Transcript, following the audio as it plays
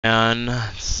And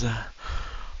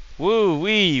woo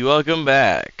wee, welcome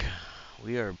back.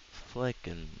 We are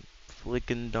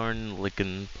flicking, darn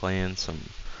licking, playing some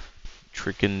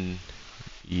trickin'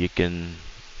 yickin'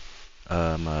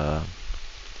 um uh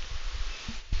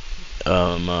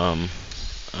um um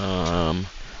um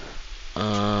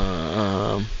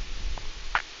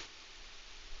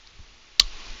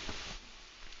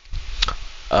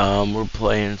um we're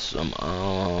playing some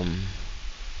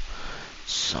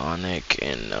Sonic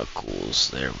and Knuckles.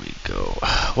 There we go.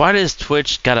 Why does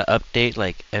Twitch gotta update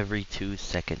like every 2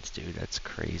 seconds, dude? That's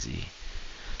crazy.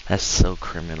 That's so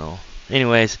criminal.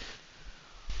 Anyways,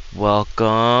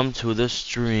 welcome to the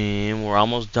stream. We're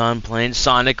almost done playing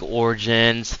Sonic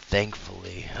Origins,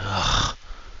 thankfully. Ugh,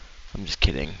 I'm just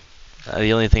kidding.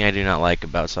 The only thing I do not like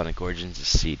about Sonic Origins is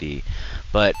CD.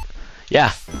 But,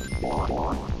 yeah.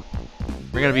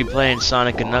 We're gonna be playing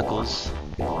Sonic and Knuckles.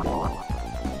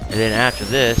 And then after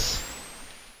this,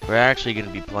 we're actually gonna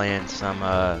be playing some,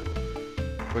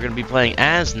 we're gonna be playing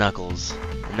as Knuckles.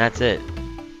 And that's it.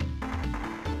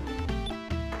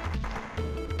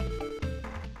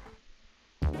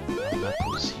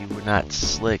 Knuckles, you were not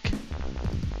slick.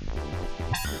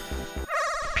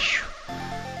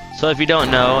 So if you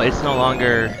don't know, it's no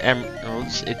longer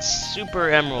emeralds, it's super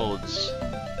emeralds.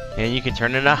 And you can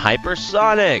turn into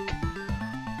hypersonic.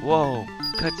 Whoa,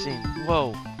 cutscene,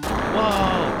 whoa,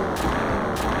 whoa.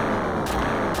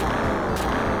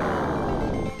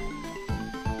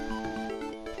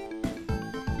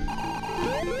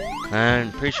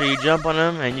 I'm pretty sure you jump on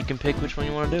them and you can pick which one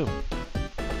you want to do.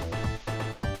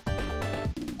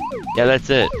 Yeah, that's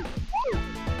it.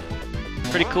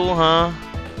 Pretty cool, huh?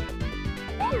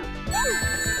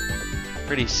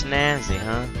 Pretty snazzy,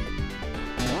 huh?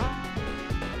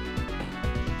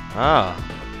 Oh.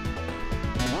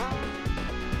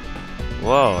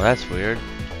 Whoa, that's weird.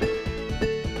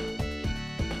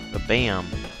 Bam.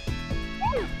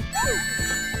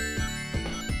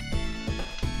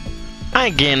 I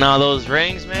ain't getting all those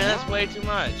rings, man. That's way too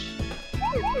much.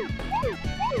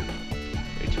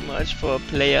 Way too much for a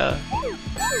player.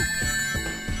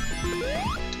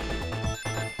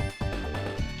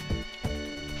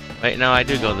 Wait, no, I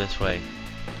do go this way.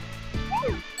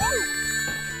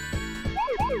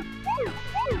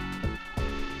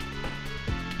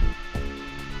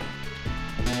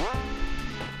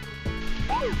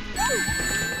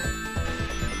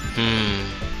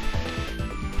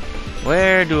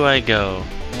 Where do I go?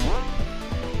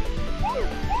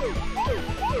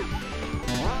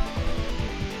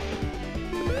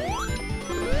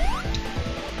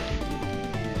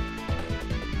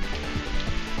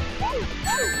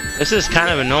 This is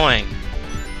kind of annoying.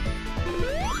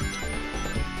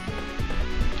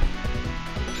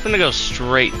 I'm gonna go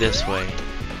straight this way.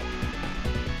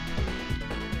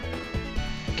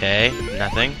 Okay,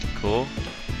 nothing. Cool.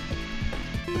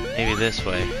 Maybe this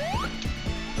way.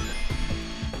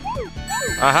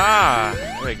 Aha!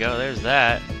 There we go, there's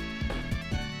that.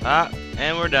 Ah,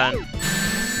 and we're done.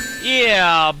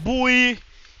 Yeah, boy!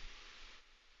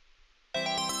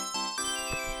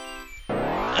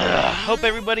 Hope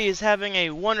everybody is having a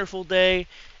wonderful day.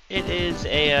 It is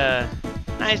a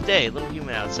nice day, a little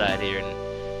humid outside here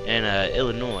in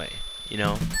Illinois, you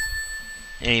know.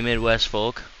 Any Midwest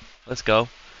folk, let's go.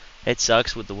 It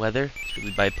sucks with the weather, it's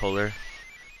really bipolar,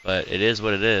 but it is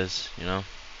what it is, you know.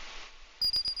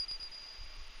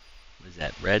 What is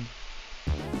that, red?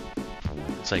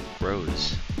 Looks like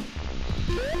rose.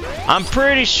 I'm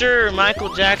pretty sure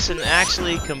Michael Jackson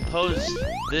actually composed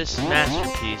this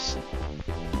masterpiece.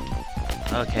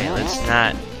 Okay, let's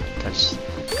not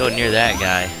go near that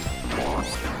guy.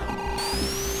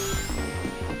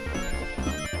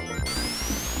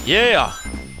 Yeah!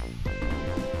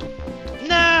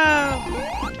 No!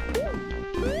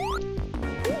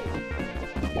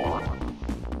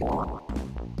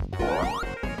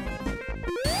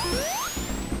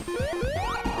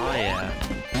 Oh yeah.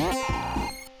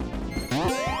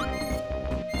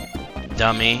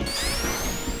 Dummy.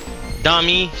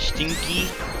 Dummy, stinky.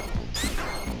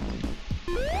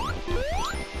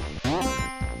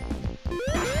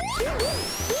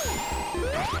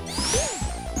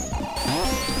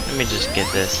 Let me just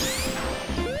get this.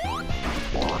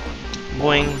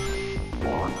 Boing.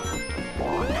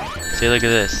 See, look at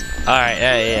this. Alright,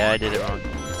 yeah, I did it wrong.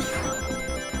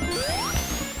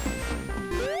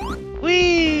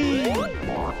 Whee!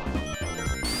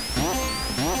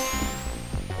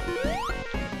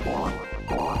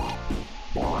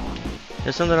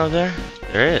 There's something over there?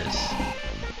 There is.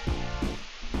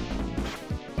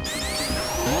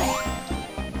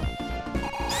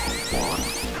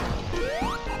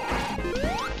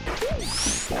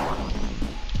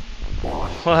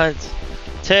 What?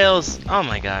 Tails. Oh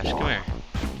my gosh, come here.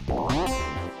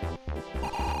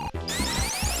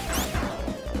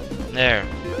 There.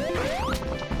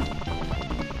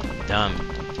 Dumb.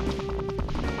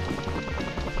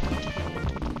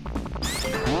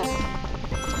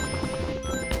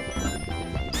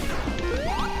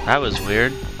 That was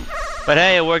weird. But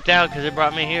hey, it worked out because it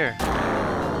brought me here.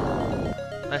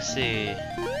 Let's see.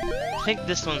 I think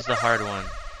this one's the hard one.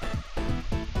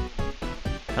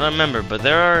 I don't remember, but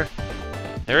there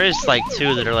is like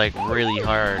 2 that are like really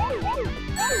hard.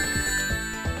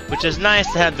 Which is nice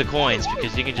to have the coins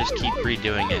because you can just keep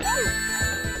redoing it.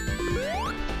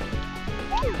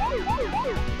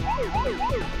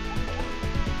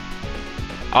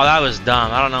 Oh, that was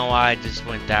dumb. I don't know why I just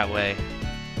went that way.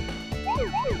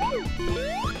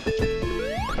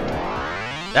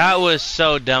 That was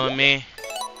so dumb of me.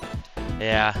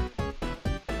 Yeah.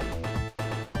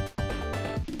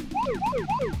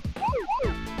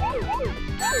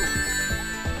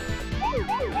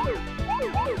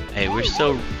 Hey, we're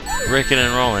still ricking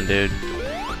and rolling, dude.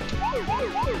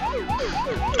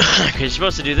 Cause you're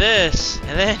supposed to do this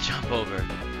and then jump over.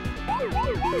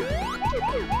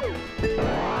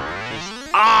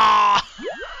 Ah!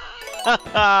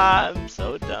 I'm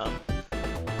so dumb.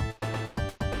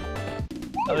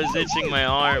 I was itching my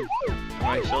arm or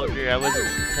my shoulder. I wasn't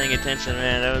paying attention,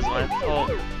 man. That was my fault.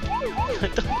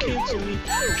 Don't cancel me.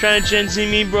 Trying to Gen Z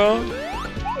me, bro.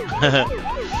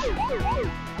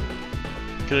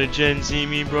 Gonna Gen Z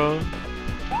me, bro.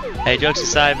 Hey, jokes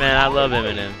aside, man. I love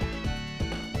Eminem.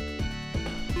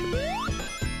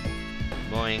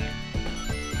 Boing.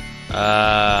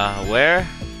 Where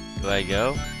do I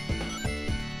go?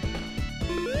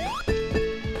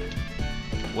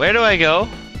 Where do I go?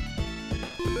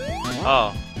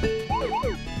 Oh.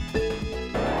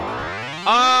 Oh,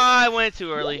 I went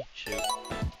too early. Shoot.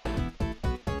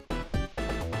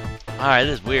 Alright,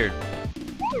 this is weird.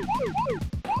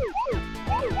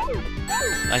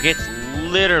 Like, it's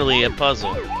literally a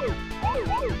puzzle.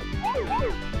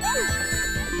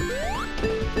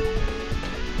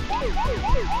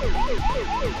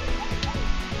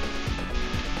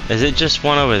 Is it just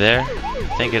one over there?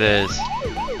 I think it is.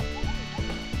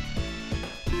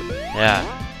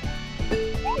 Yeah.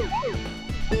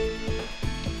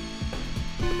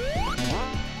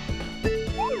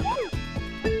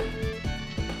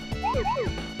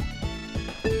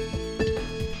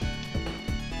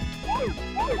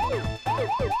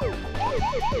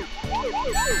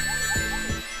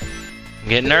 I'm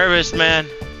getting nervous, man.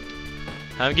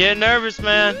 I'm getting nervous,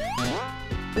 man.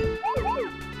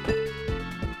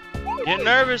 Getting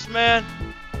nervous, man.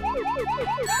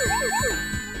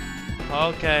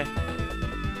 Okay.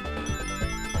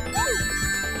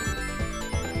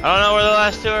 I don't know where the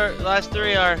last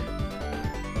 3 are.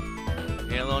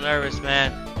 Getting a little nervous,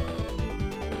 man.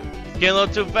 It's getting a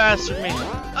little too fast for me.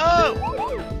 Oh!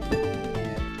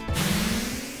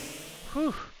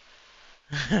 Whew.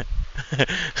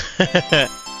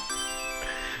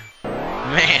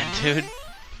 Man, dude.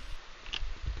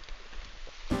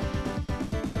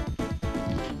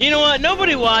 You know what?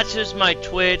 Nobody watches my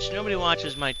Twitch. Nobody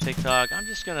watches my TikTok. I'm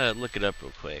just gonna look it up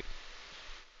real quick.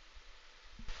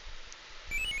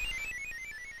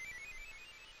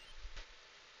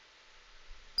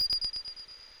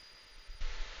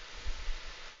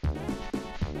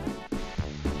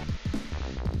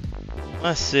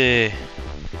 Let's see.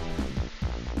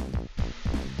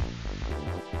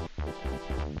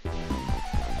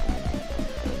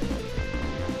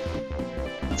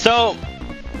 So,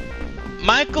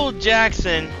 Michael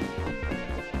Jackson,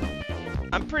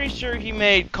 I'm pretty sure he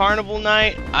made Carnival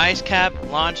Night, Ice Cap,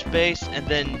 Launch Base, and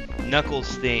then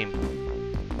Knuckles theme.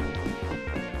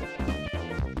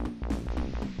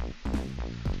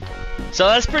 So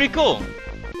that's pretty cool.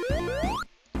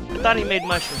 I thought he made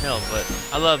Mushroom Hill, but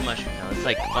I love Mushroom Hill. It's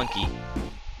like funky.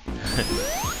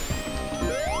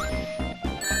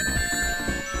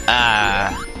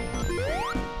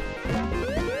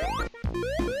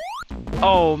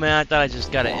 Oh man, I thought I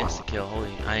just got an insta kill. Holy,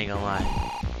 I ain't gonna lie.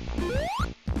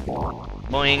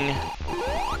 Boing.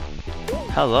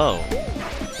 Hello.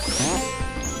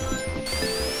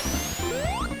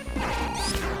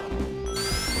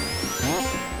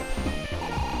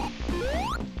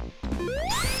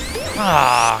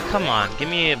 Ah, come on, give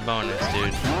me a bonus,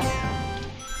 dude.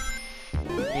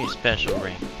 Give me a special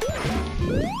ring.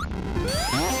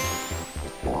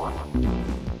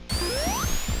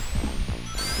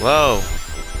 Whoa.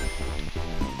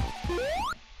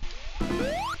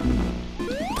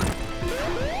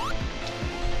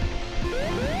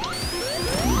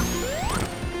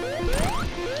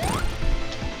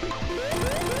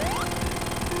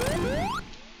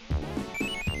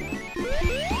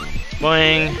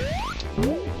 Boing.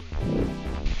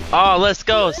 Oh, let's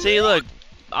go. See, look.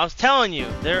 I was telling you,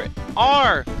 there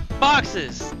are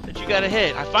boxes that you gotta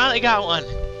hit. I finally got one.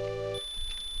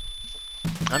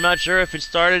 I'm not sure if it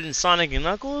started in Sonic and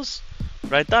Knuckles,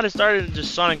 but I thought it started in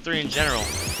just Sonic 3 in general.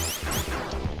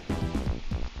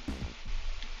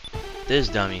 This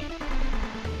dummy.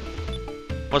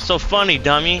 What's so funny,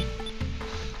 dummy?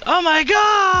 Oh my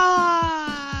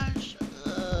gosh!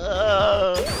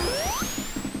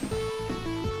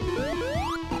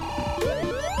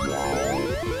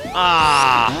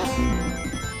 Ah!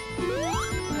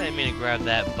 I didn't mean to grab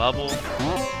that bubble.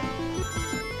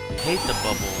 I hate the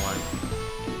bubble one.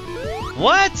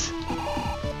 What?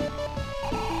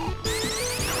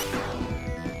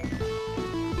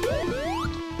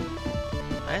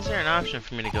 Why is there an option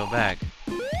for me to go back?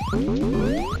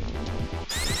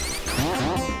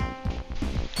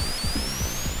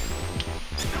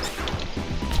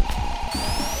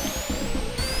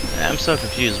 I'm so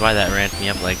confused why that ramped me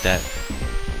up like that.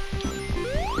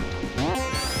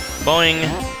 Boing!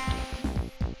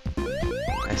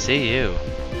 I see you.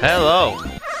 Hello!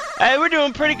 Hey, we're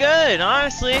doing pretty good,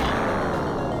 honestly.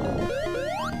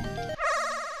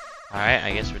 Alright,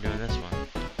 I guess we're doing this one.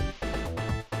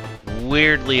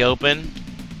 Weirdly open.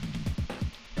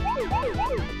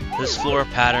 This floor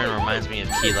pattern reminds me of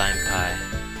key lime pie.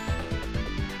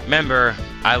 Remember,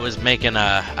 I was making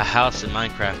a house in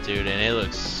Minecraft, dude, and it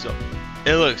looks so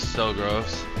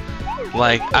gross.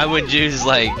 Like, I would use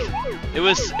like it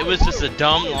was just a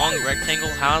dumb long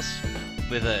rectangle house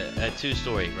with a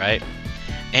 2-story, right?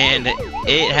 And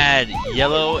it had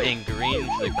yellow and green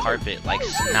for the carpet, like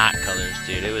snot colors,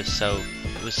 dude. It was so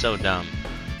dumb.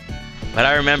 But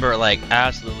I remember like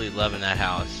absolutely loving that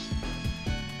house.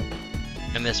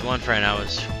 And this one friend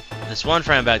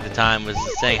back at the time was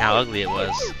saying how ugly it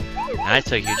was, and I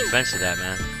took huge offense to that,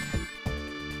 man.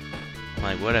 I'm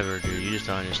like, whatever, dude. You just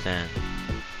don't understand.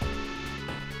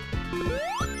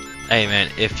 Hey, man,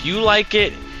 if you like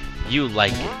it, you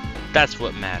like it. That's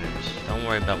what matters. Don't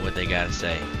worry about what they gotta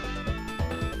say.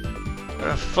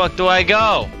 Where the fuck do I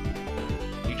go?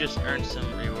 You just earned some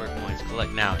reward points.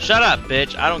 Collect now. Shut up,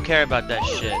 bitch. I don't care about that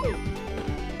shit.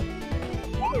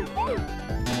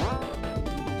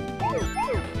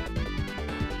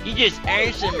 You just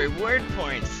earned some reward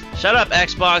points. Shut up,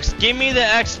 Xbox. Give me the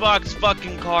Xbox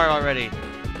fucking card already.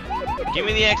 Give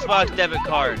me the Xbox debit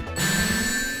card.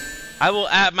 I will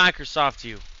add Microsoft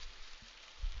you.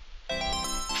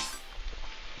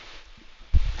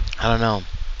 I don't know,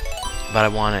 but I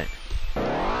want it.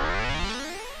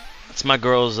 It's my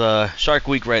girl's Shark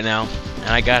Week right now, and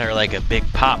I got her like a big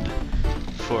pop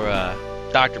for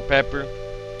Dr. Pepper.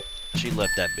 She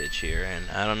left that bitch here, and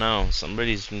I don't know,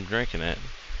 somebody's been drinking it.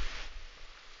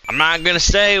 I'm not gonna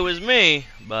say it was me,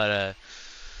 but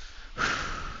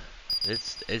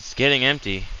it's getting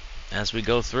empty as we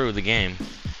go through the game.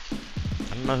 I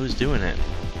don't know who's doing it.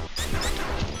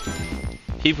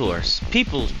 People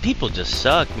just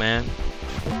suck, man.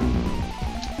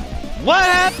 What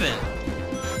happened?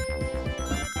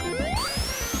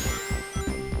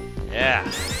 Yeah.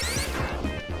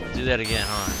 Do that again,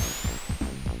 huh?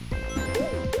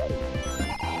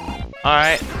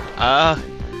 Alright.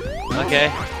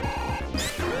 Okay.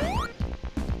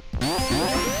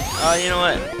 You know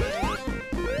what?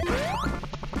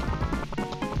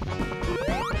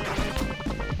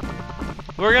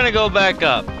 We're gonna go back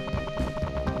up.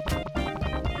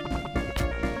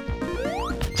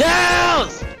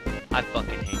 Tails! I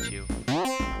fucking hate you.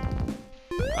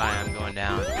 Bye, I'm going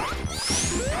down.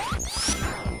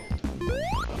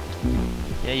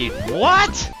 Yeah, you.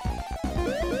 What?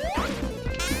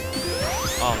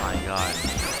 Oh my god.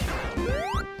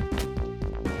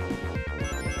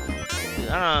 Dude,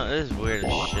 I don't know, this is weird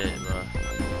as shit, bro.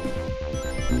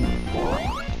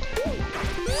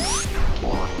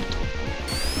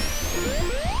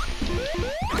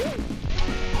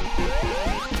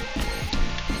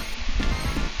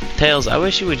 Tails, I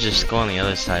wish you would just go on the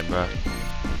other side, bro.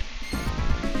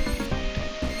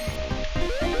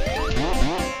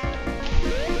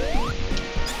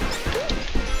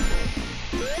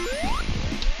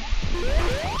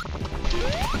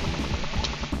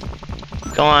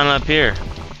 Go on up here.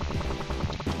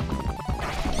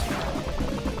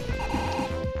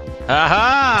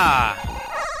 Aha!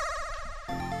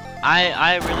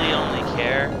 I really only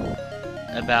care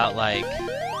about like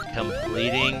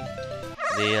completing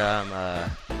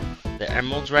the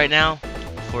emeralds right now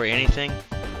before anything.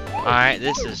 Alright,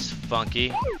 this is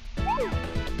funky.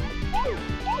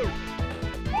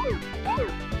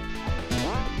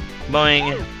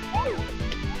 Boing.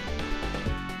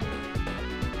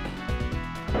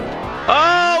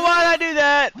 Oh, why'd I do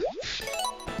that?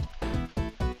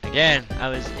 Yeah, I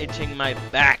was itching my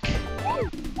back.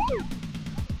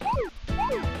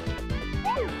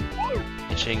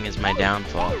 Itching is my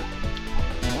downfall.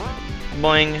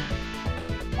 Boing.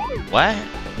 What?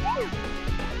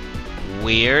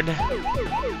 Weird.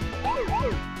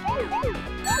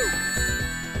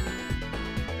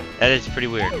 That is pretty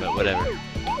weird, but whatever.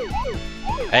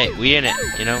 Hey, we in it,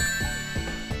 you know?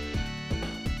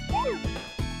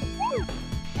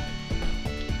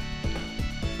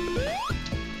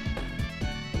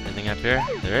 Anything up here?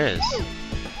 There is.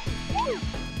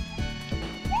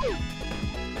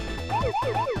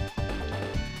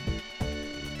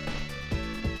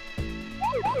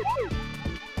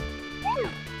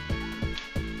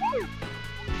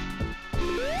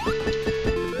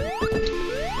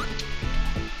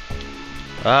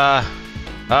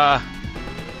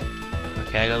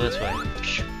 Okay, I go this way.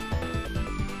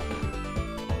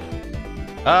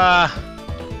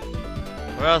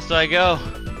 Where else do I go?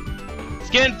 It's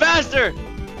getting faster!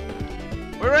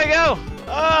 Where do I go?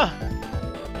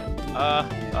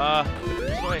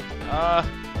 This way.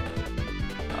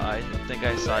 I think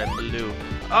I saw it blue.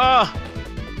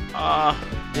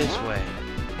 This way.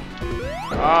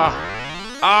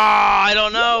 I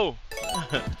don't know!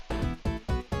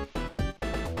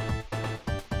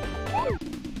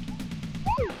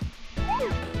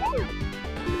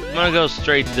 I'm gonna go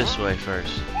straight this way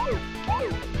first.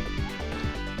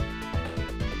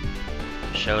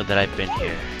 Show that I've been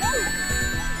here.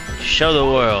 Show the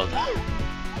world.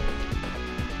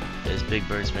 This big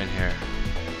bird's been here.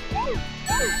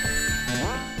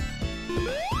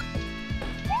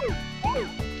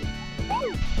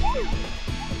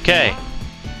 Okay.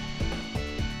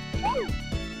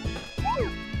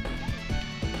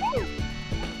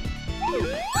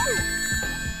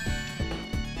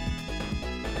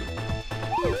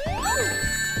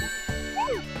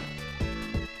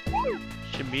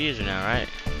 Should be easier now, right?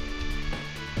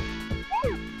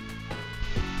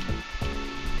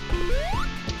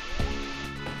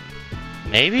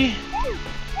 Maybe?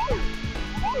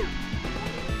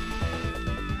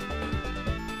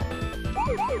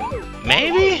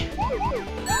 Maybe?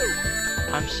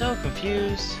 I'm so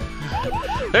confused.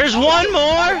 There's one more?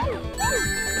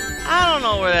 I don't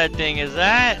know where that thing is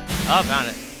at. Oh, found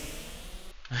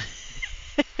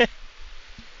it.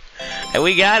 And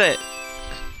we got it.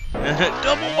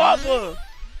 Double Whopper!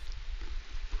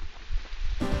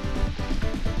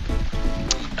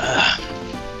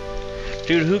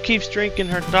 Dude, who keeps drinking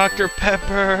her Dr.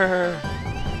 Pepper?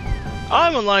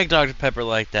 I don't like Dr. Pepper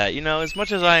like that. You know, as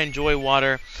much as I enjoy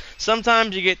water,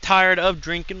 sometimes you get tired of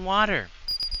drinking water.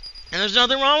 And there's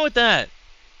nothing wrong with that.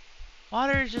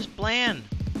 Water is just bland.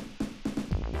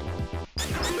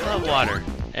 I love water.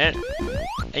 And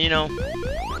you know,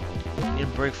 I need a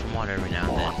break from water every now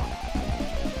and then.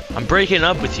 I'm breaking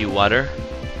up with you, water.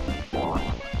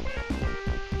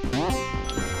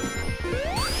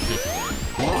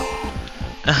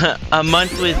 A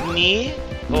month with me,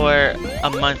 or a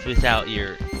month without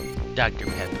your Dr.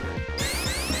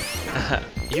 Pepper?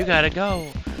 You gotta go.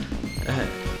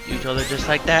 You told her just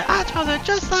like that. I told her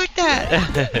just like that.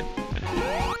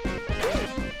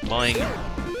 Boing.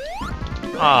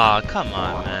 Aw, come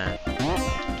on, man.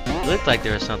 It looked like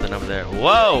there was something over there.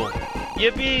 Whoa!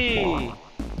 Yippee!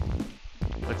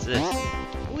 What's this?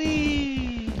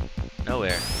 Whee!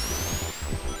 Nowhere.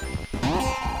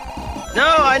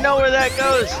 No, I know where that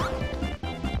goes!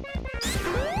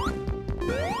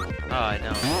 Oh, I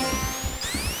know.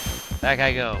 Back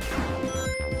I go.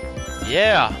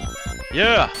 Yeah!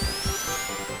 Yeah!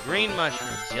 Green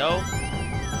mushrooms, yo!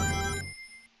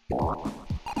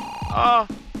 Oh!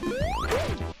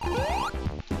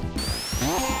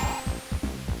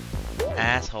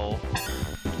 Asshole.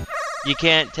 You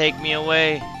can't take me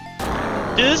away.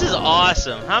 Dude, this is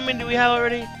awesome. How many do we have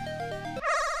already?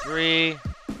 3.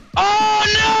 Oh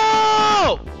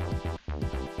no!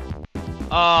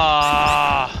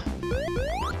 Ah!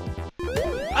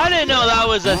 I didn't know that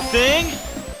was a thing.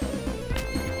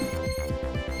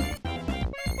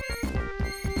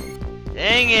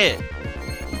 Dang it!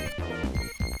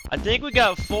 I think we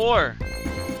got 4.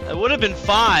 It would have been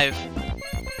 5.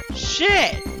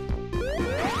 Shit!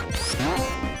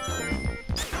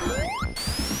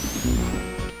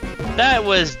 That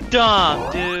was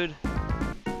dumb, dude.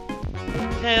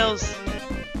 Tails,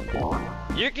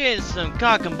 you're getting some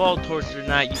cock and ball torture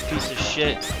tonight, you piece of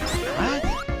shit. What?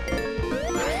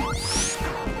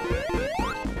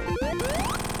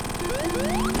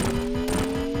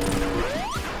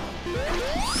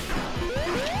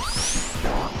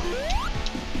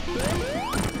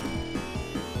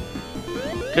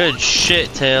 Good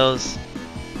shit, Tails.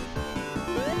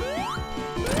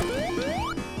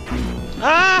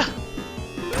 Ah!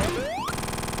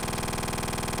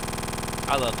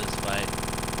 I love this fight.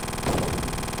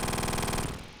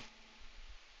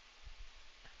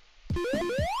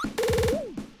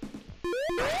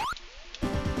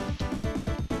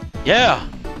 Yeah!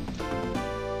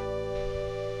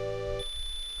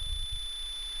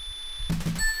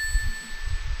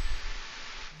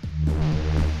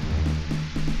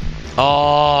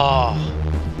 Oh!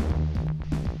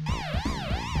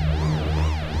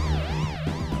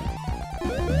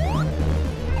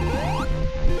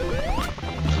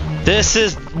 This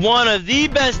is one of the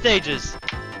best stages.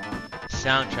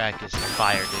 Soundtrack is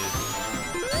fire, dude.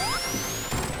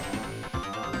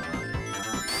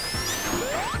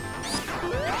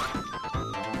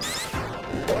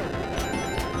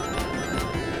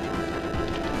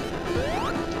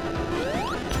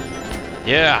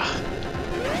 Yeah.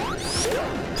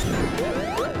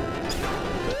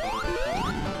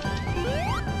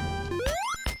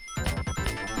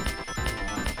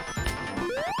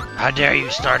 How dare you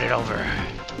start it over?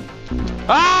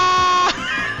 Ah!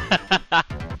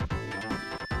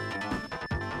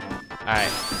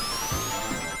 Alright.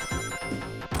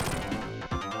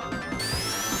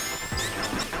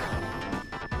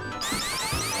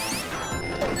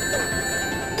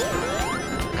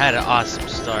 I had an awesome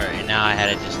start, and now I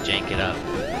had to just jank it up.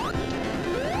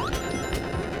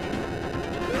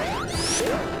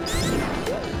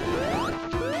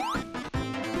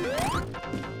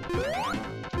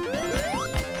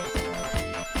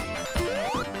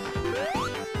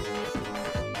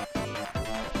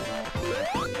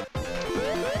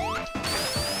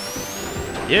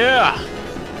 Yeah!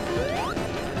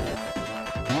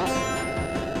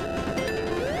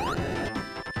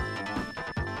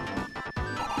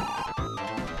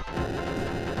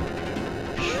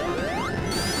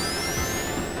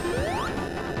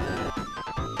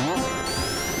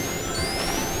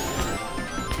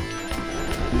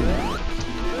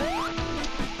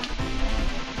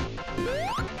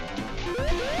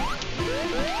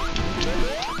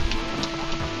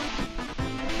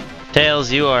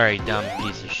 Tails, you are a dumb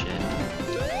piece of shit.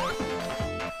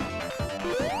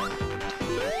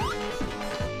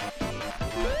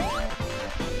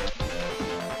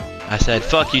 I said,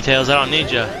 fuck you, Tails, I don't need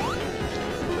ya.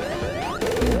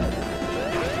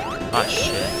 Oh,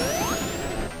 shit.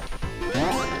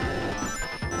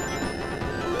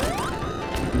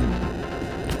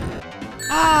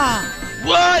 Ah!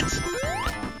 What?!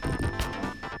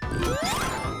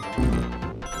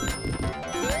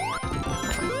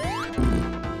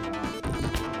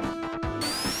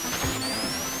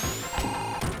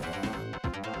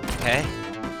 Okay.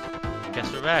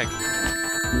 Guess we're back.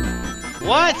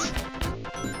 What?!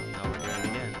 No, we're doing it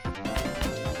again.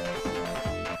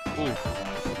 Ooh.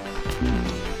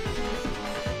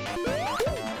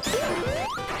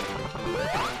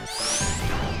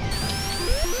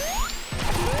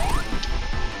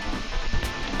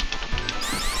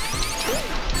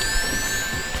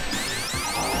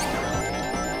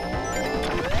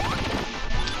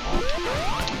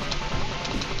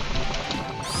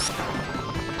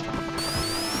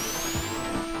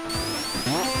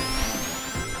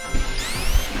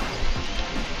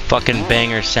 Fucking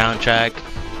banger soundtrack.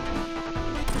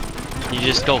 You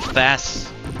just go fast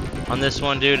on this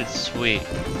one, dude. It's sweet.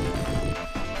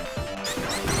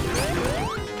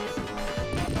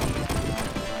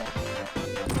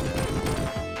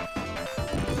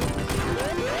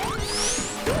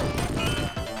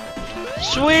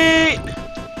 Sweet!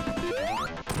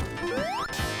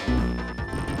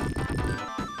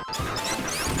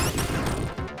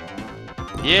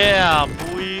 Yeah,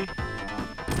 boy.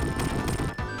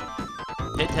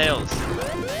 Hit Tails.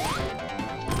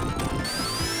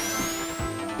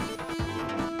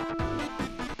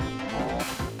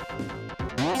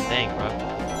 Dang, bro.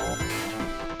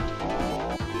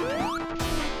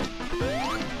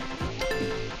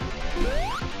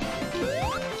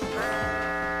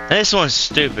 This one's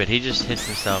stupid. He just hits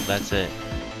himself. That's it.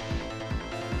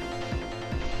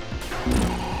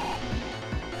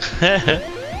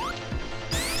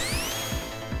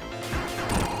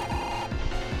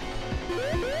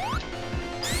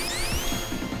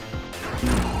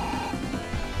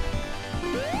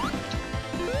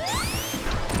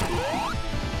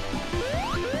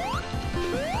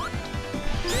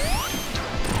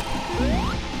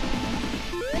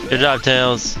 Good job,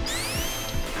 Tails.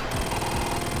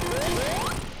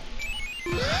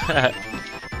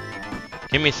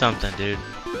 Give me something, dude.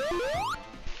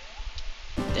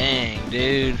 Dang,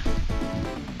 dude.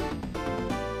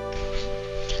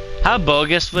 How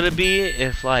bogus would it be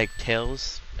if, like,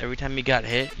 Tails, every time you got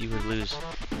hit, you would lose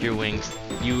your wings,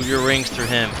 your rings through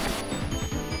him?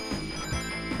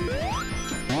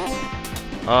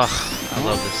 Ugh, I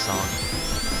love this song.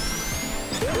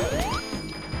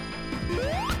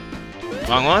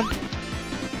 Wrong one?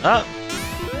 Oh!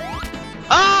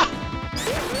 Ah!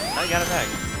 I got it back.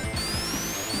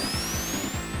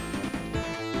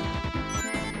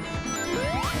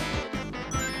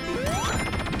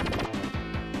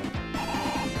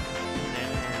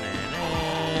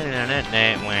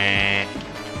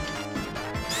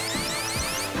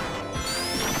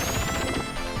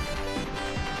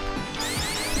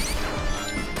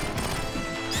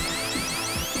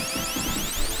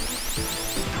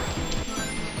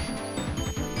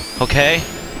 Okay.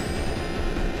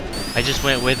 I just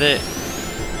went with it.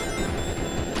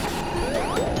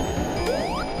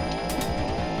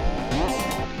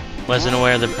 Wasn't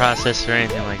aware of the process or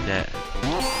anything like that.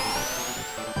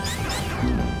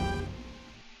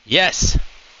 Yes!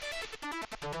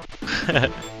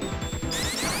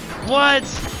 What?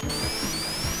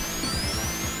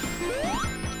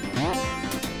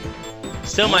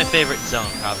 Still my favorite zone,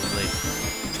 probably.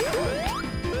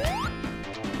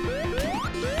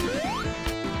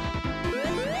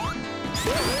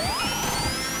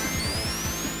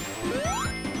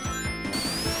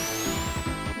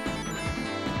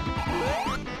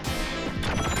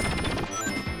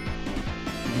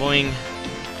 Boing.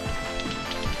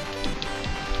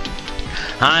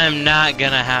 I'm not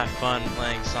gonna have fun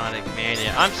playing Sonic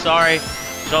Mania. I'm sorry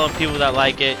to all the people that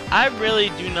like it. I really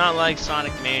do not like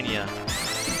Sonic Mania.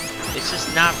 It's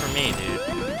just not for me, dude.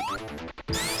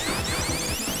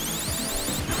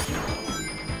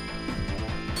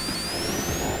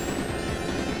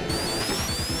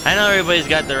 I know everybody's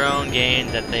got their own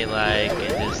games that they like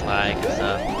and dislike and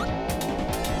stuff.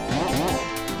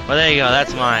 Well, there you go.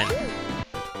 That's mine.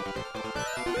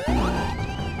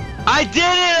 I did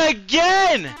it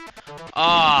again!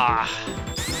 Ah.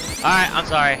 Alright, I'm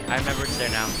sorry. I remember it's there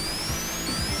now.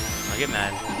 I'll get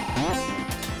mad.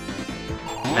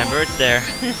 Remember it's there.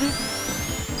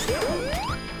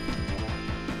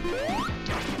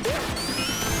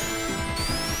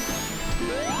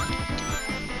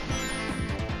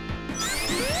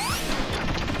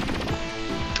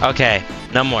 Okay.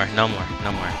 No more. No more.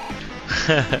 No more.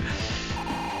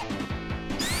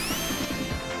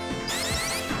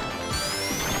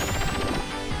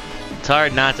 It's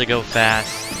hard not to go fast.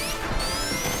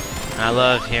 I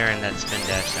love hearing that spin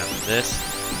dash sound with this.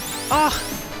 Oh,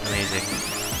 amazing.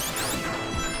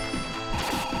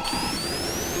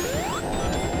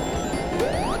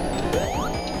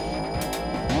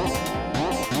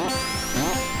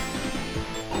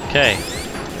 Okay.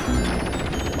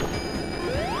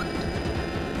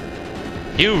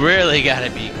 You really gotta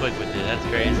be quick with it. That's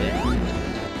crazy.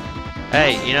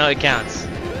 Hey, you know it counts.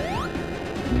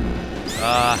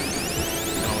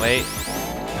 Gonna wait.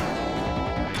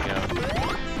 There we go.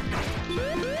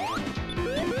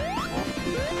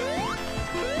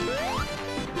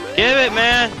 Give it,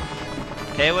 man!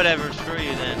 Okay, whatever. Screw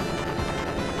you then.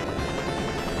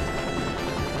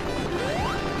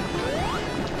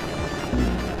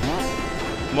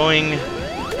 Boing.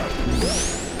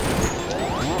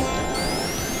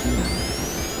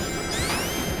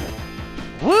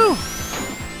 Woo!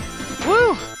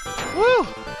 Woo! Woo!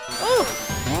 Oh!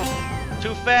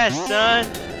 Too fast, son!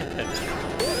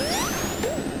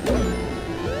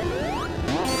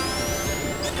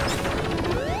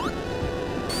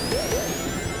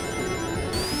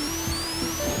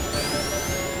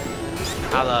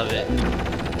 I love it.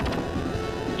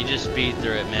 You just speed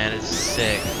through it, man. It's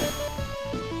sick.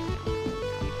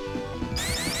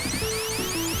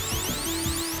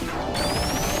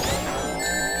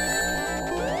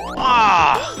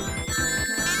 Ah!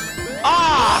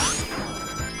 Ah!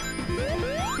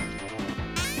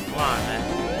 Come on, man.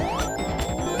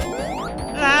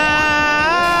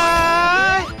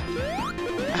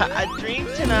 I drink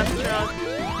till I'm drunk,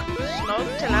 smoke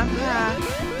till I'm high,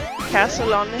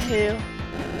 castle on the hill,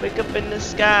 wake up in the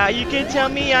sky. You can tell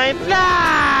me I ain't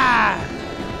fly.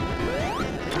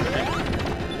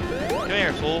 Come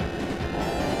here, fool.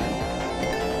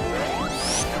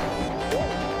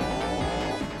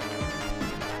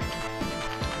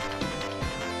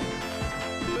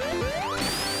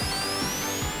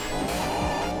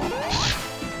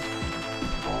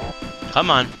 Come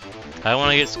on. I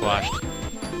want to get squashed.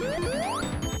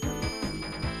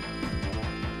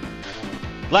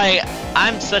 Like,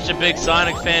 I'm such a big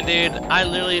Sonic fan, dude. I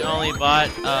literally only bought,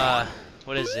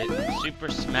 what is it? Super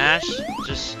Smash?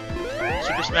 Just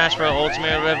Super Smash Bros.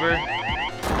 Ultimate or whatever.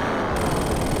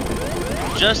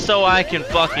 Just so I can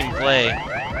fucking play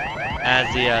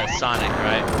as the, Sonic,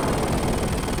 right?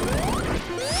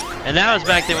 And that was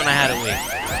back then when I had a Wii.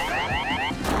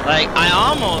 Like, I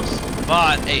almost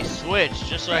bought a Switch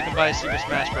just so I can buy Super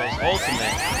Smash Bros.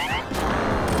 Ultimate.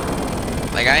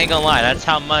 Like, I ain't gonna lie, that's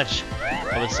how much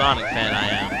of a Sonic fan I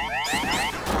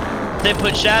am. They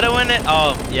put Shadow in it?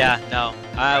 Oh, yeah, no.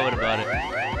 I would've bought it.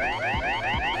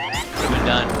 Would've been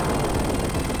done.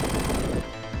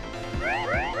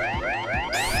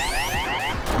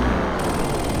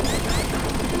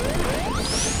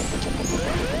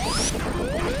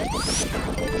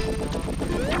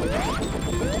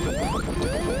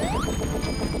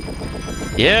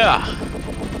 Yeah!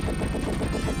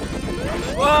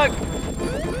 Fuck!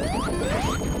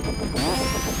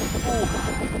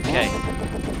 Okay.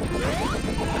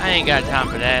 I ain't got time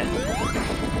for that.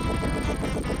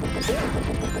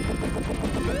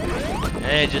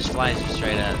 It just flies you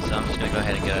straight up, so I'm just gonna go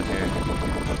ahead and get up here.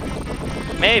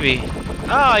 Maybe.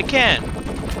 Oh, I can!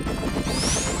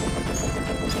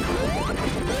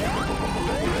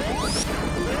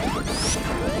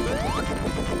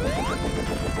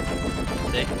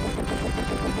 See?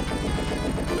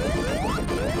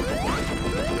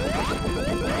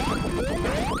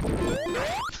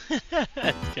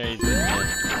 That's crazy.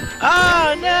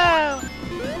 Oh no!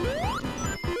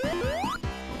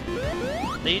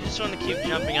 So you just want to keep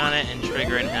jumping on it and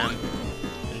triggering him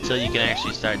until you can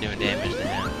actually start doing damage to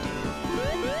him.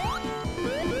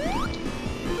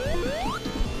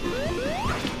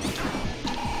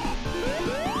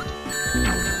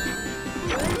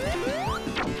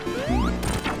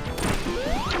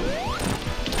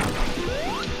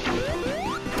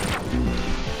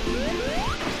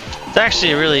 It's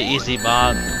actually a really easy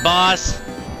boss.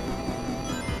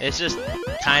 It's just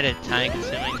kind of time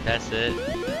consuming, that's it.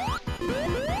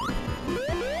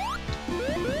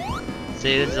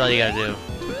 See, this is all you gotta do.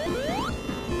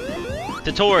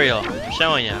 Tutorial, I'm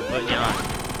showing you, putting you on.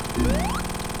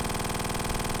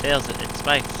 Tails, it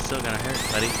spikes, it's still gonna hurt,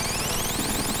 buddy.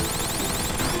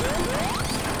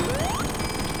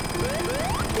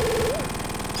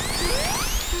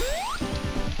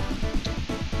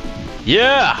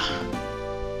 Yeah!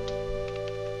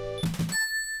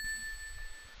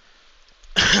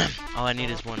 All I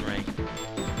need is one ring.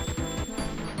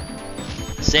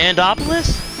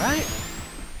 Sandopolis? Right?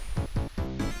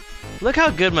 Look how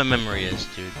good my memory is,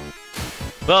 dude.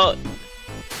 Well,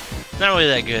 it's not really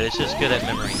that good, it's just good at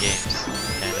memory games.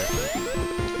 Kinda.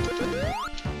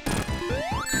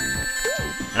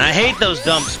 And I hate those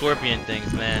dumb scorpion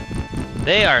things, man.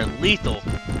 They are lethal.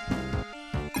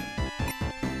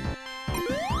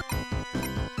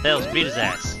 Tails, beat his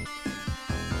ass.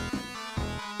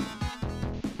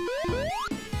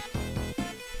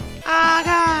 Ah,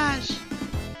 gosh!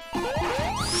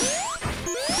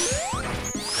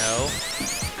 No.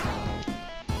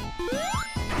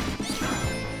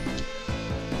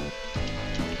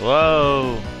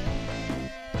 Whoa!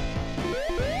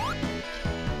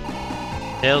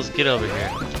 Tails, get over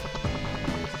here.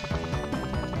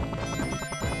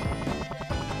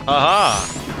 Aha!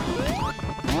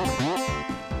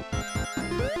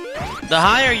 The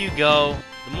higher you go,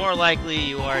 the more likely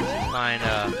you are to find,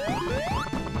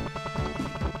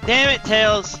 Damn it,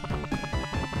 Tails!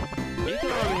 Can you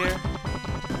come over here?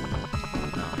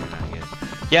 No, you're not good.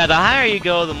 Yeah, the higher you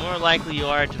go, the more likely you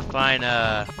are to find,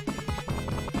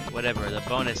 whatever, the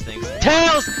bonus things.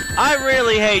 Tails! I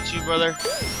really hate you, brother!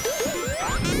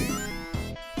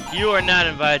 You are not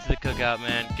invited to the cookout,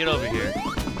 man. Get over here.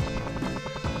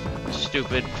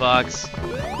 Stupid fox.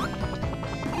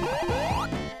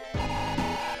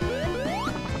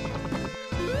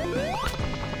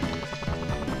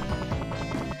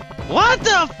 What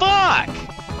the fuck?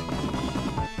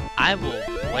 I will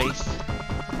waste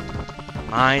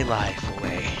my life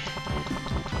away.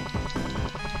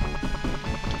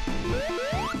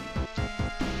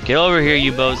 Get over here,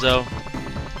 you bozo.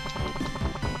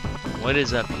 What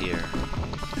is up here?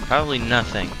 Probably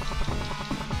nothing.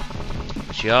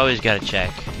 But you always gotta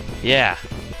check. Yeah.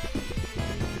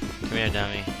 Come here,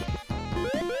 dummy.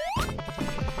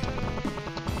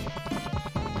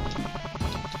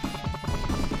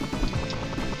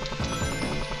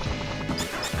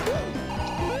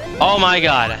 Oh my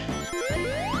god.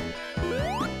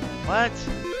 What?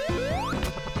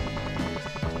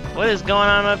 What is going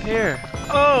on up here?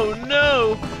 Oh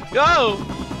no! Go!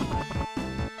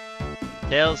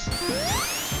 Tails.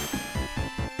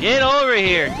 Get over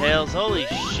here, Tails. Holy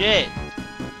shit.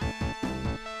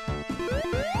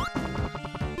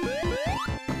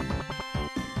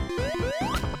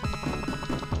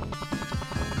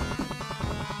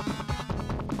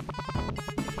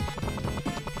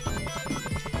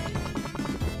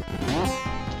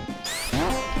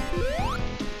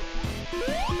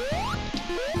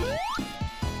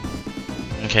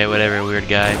 Okay, whatever, weird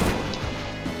guy.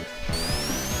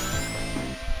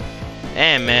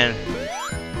 Damn, man.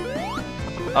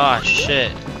 Oh,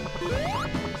 shit.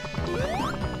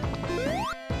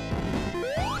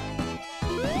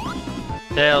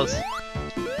 Tails.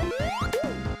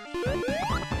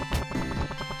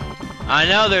 I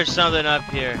know there's something up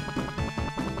here.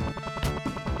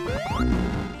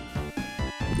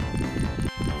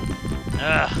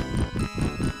 Ugh.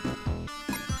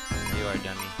 You are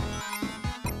dummy.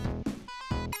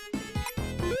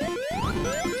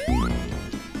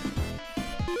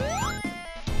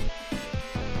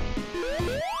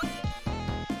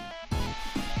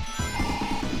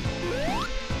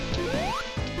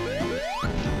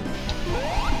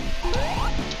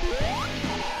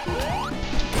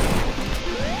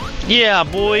 Yeah,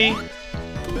 boy.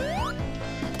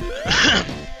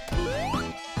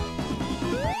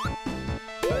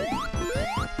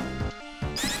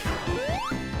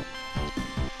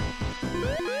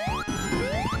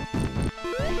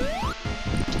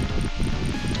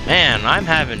 Man, I'm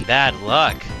having bad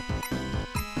luck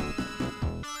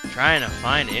trying to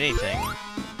find anything.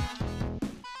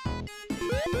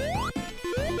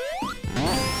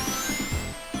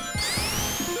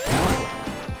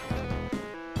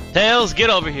 Tails, get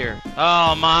over here.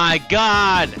 Oh my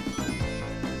god!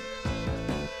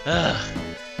 Ugh.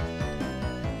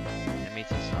 That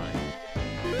means it's fine.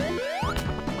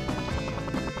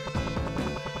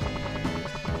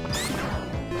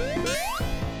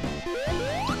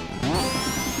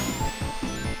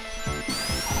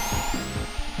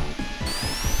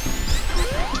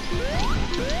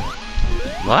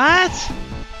 What?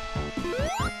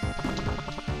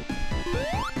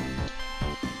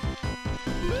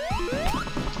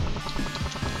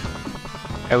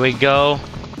 There we go.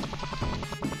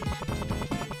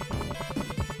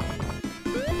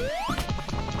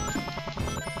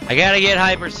 I gotta get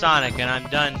hypersonic and I'm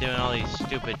done doing all these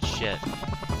stupid shit.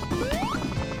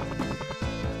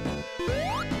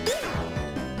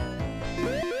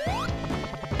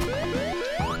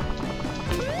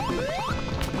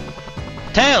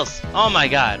 Tails! Oh my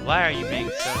god, why are you being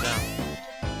so dumb?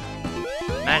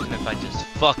 Imagine if I just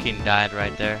fucking died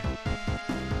right there.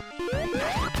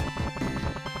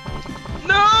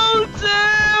 No,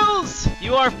 Tails!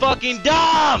 You are fucking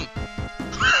dumb!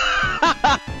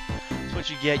 That's what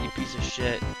you get, you piece of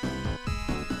shit.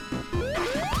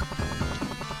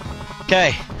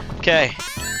 Okay, okay.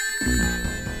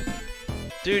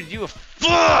 Dude, you a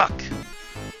fuck!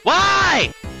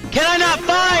 Why? Can I not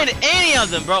find any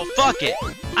of them, bro? Fuck it.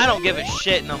 I don't give a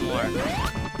shit no more.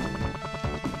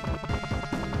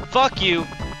 Fuck you.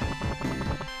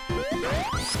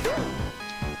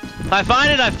 If I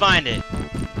find it, I find it.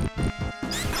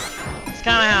 It's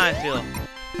kinda how I feel.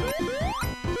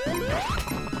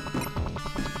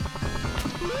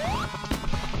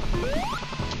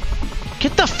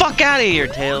 Get the fuck out of here,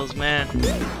 Tails, man.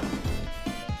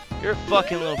 You're a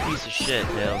fucking little piece of shit,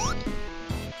 Tails.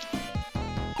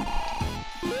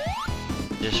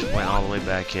 Just went all the way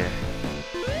back here.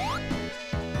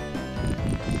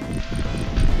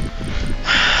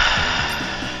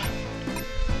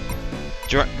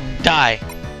 Die.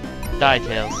 Die,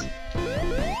 Tails.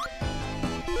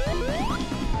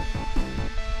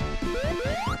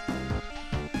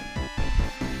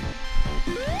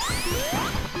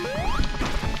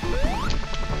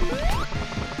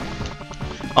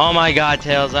 Oh my god,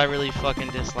 Tails, I really fucking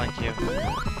dislike you.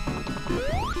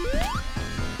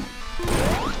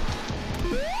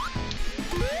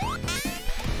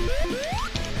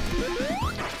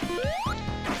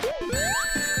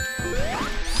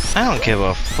 I don't give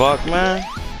a fuck, man.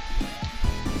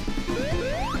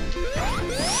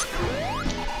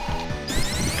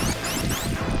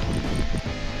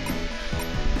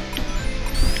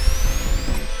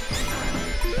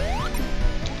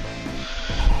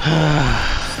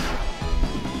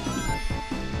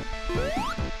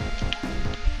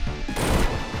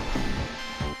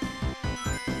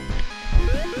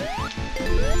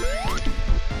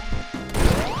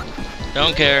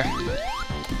 Don't care.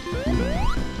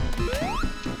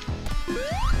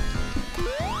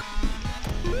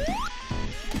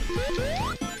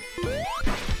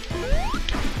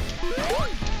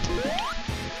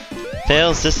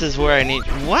 Tails, this is where I need.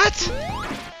 What?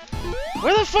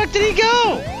 Where the fuck did he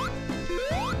go?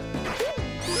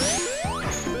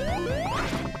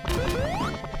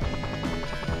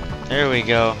 There we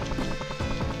go.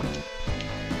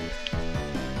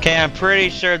 Okay, I'm pretty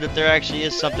sure that there actually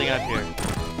is something up here.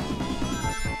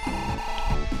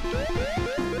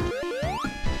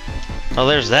 Oh,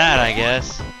 there's that, I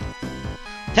guess.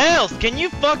 Tails, can you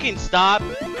fucking stop?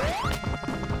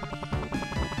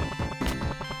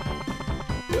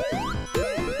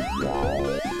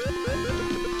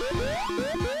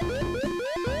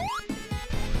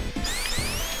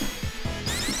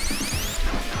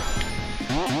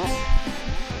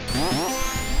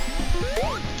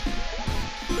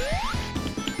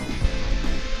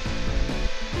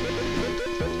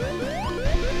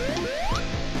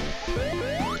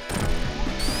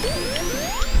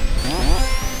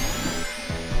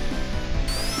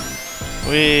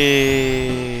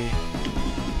 Wee.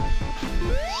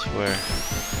 Swear.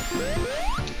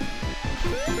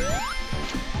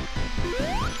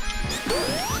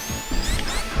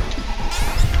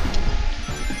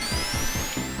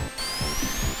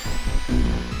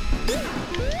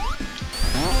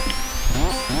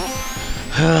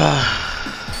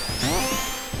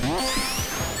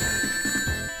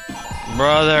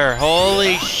 Brother,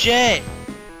 holy shit!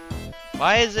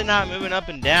 Why is it not moving up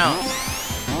and down?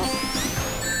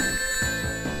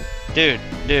 Dude.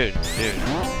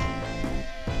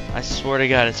 I swear to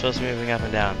God, it's supposed to be moving up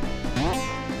and down.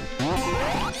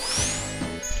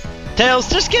 Tails,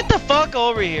 just get the fuck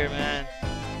over here, man.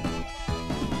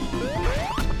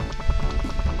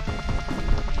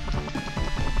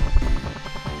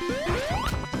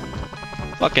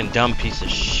 Fucking dumb piece of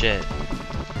shit.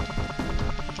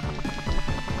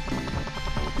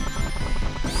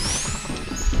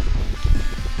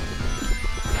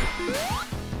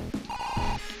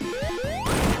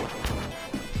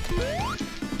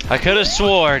 I could have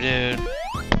swore, dude.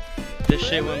 This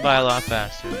shit went by a lot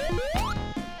faster.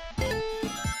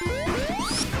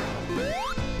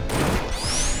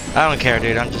 I don't care,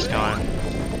 dude. I'm just going.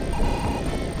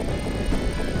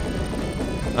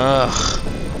 Ugh.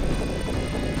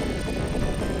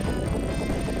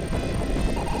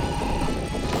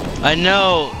 I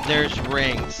know there's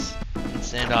rings in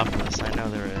Sandopolis. I know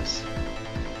there is.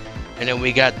 And then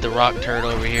we got the rock turtle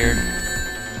over here.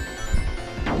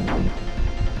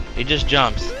 He just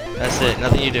jumps. That's it.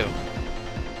 Nothing you do.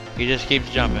 He just keeps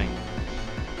jumping.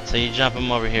 So you jump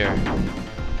him over here.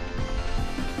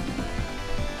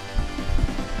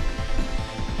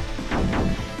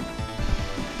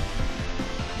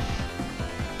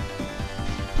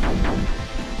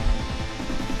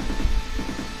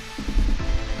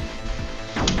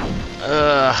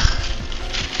 Ugh.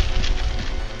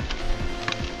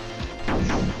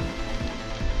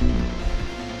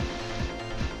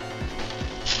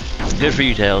 Good for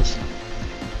you, Tails.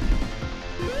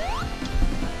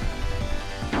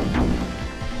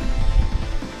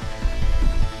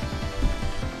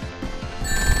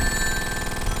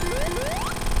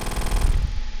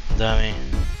 Dummy.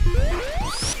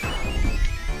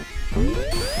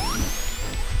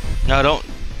 No,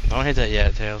 don't hit that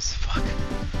yet, Tails. Fuck.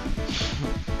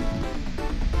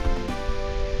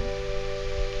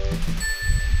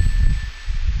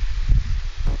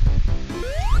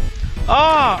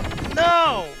 Oh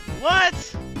no! What?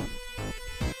 It's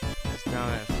down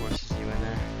and it forces you in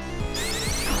there.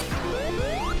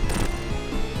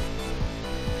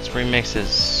 This remix is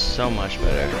so much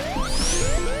better.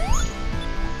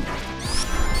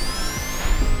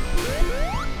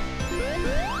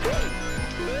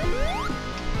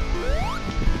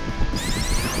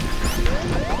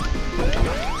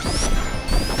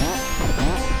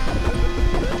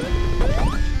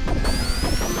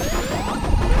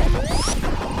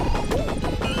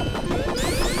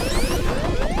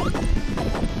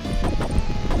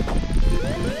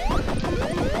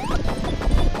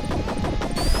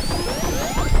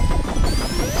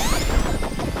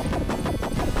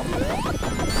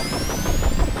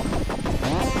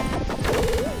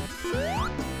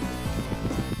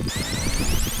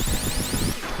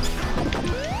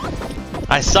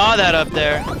 I saw that up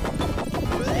there.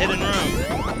 It's a hidden room.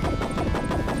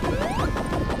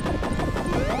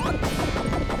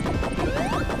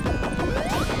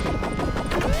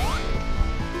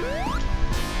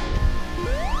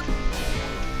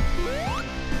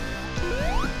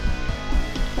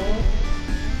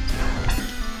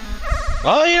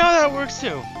 Oh, you know that works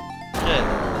too. Shit.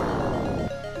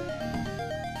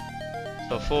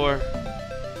 So 4.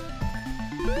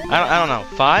 I don't know.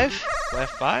 5? Do I have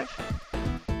 5?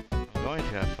 I'm going to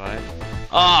have 5.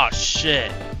 Oh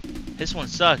shit! This one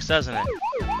sucks, doesn't it?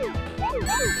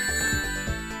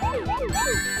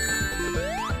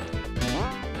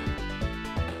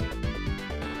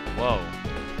 Whoa.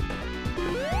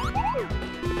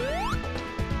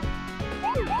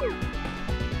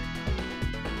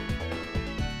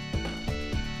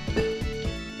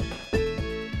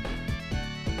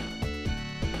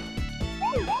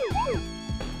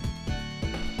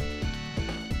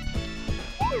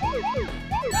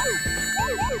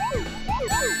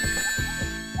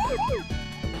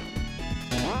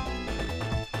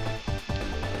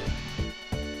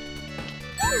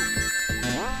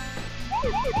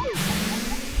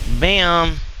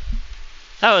 Bam!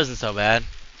 That wasn't so bad.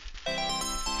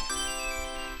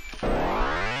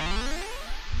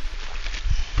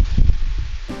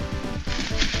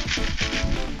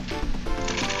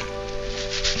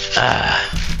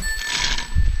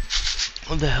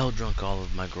 Who the hell drunk all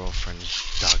of my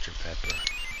girlfriend's Dr. Pepper?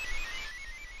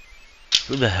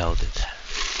 Who the hell did that?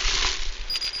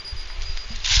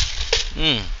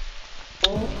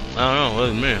 I don't know, it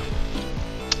wasn't me.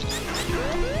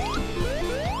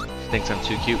 Thinks I'm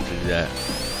too cute to do that.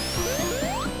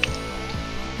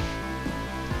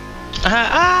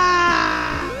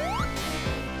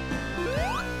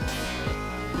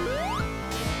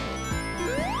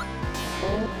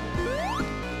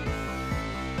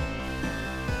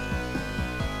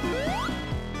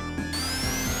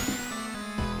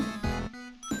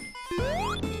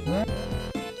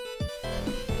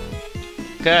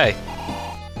 Okay.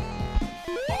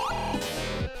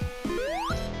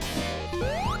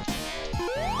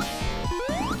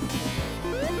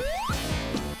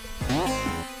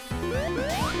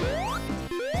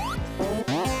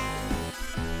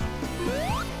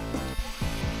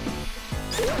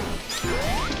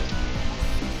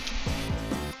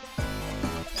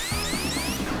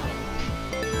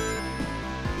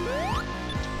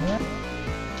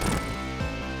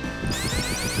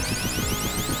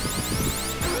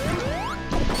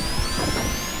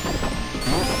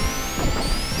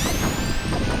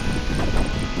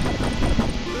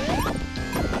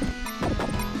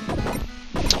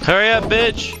 Hurry up,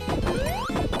 bitch!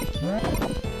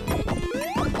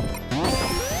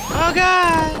 Oh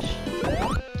gosh!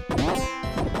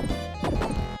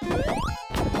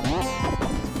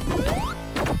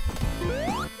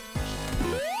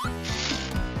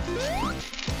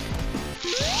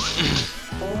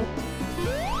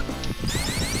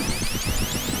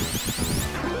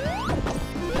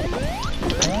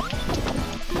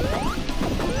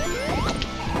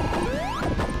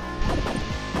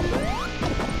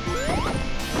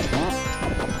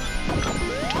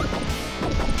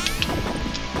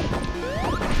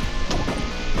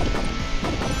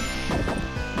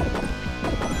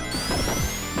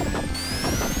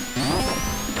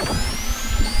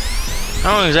 I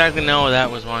don't exactly know where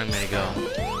that was wanting me to go.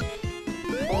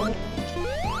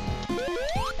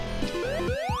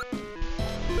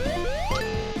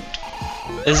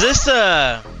 Is this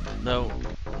the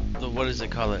what does it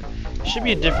call it? It should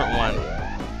be a different one.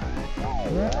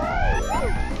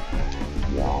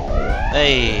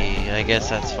 Hey, I guess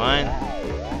that's fine.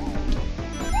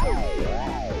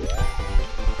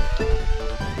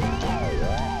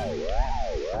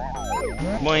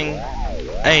 Boing.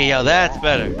 Hey, yo, that's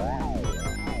better.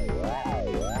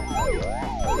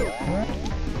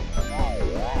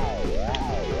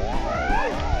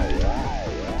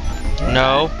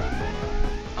 No.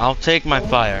 I'll take my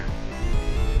fire.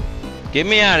 Get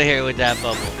me out of here with that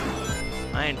bubble.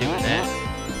 I ain't doing that.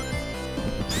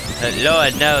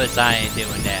 Lord knows I ain't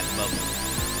doing that bubble.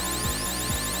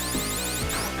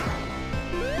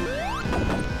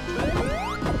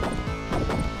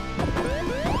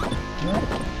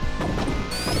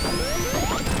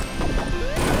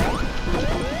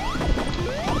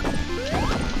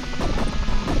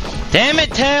 Damn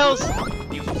it, Tails!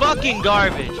 You fucking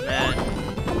garbage, man.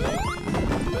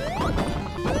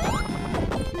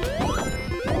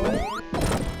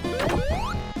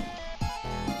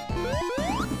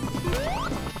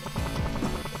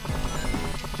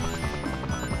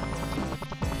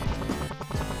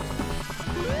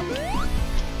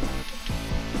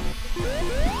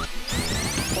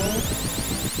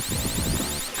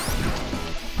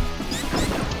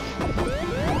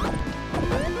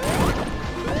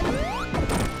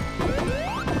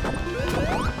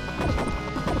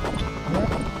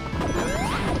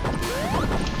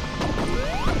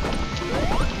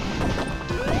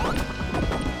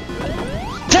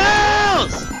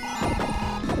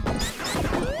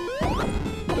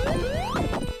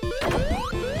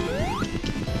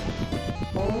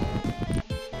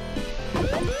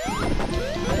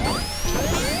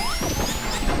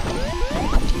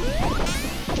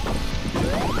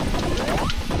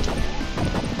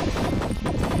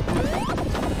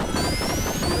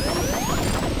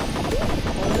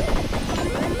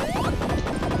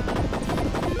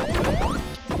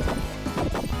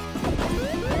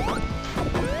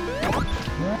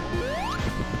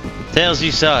 Tails,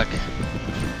 you suck.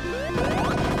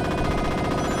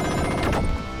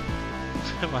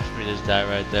 Watch me just die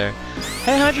right there.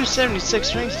 Hey, 176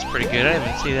 strings is pretty good. I didn't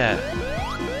even see that.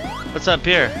 What's up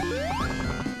here?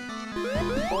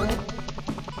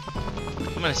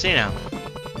 I'm gonna see now.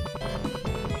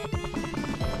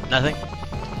 Nothing.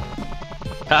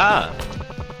 Ah.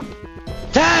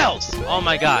 Tails! Oh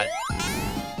my god.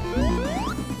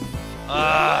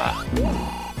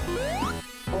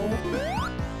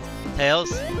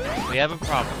 Tails, we have a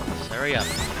problem. Just hurry up.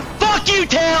 Fuck you,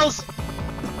 Tails!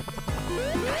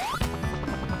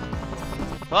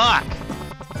 Fuck!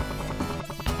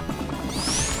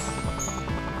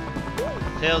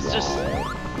 Tails,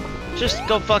 just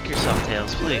go fuck yourself,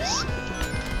 Tails, please.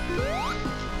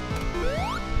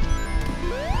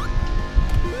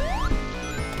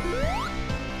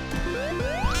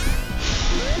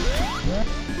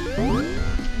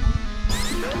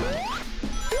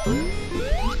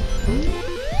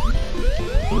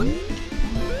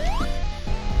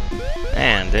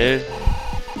 Man, dude.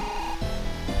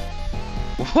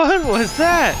 What was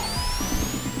that?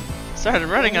 Started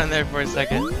running on there for a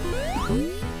second.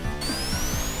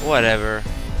 Whatever.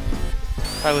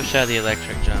 I wish I had the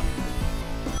electric jump.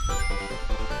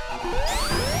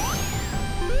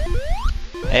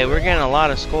 Hey, we're getting a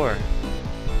lot of score.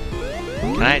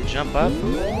 Can I jump up?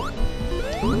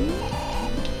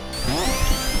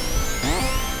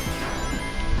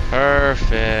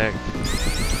 Perfect.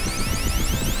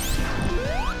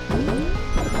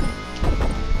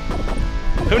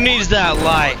 Who needs that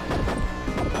light?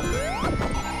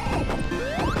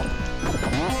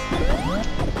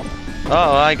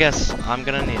 Oh, I guess I'm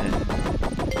gonna need it.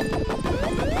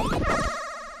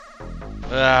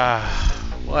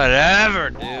 Whatever,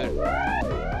 dude.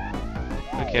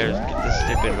 Who cares? Get this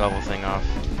stupid bubble thing off.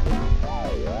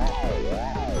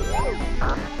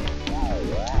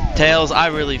 Tails, I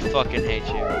really fucking hate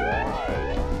you.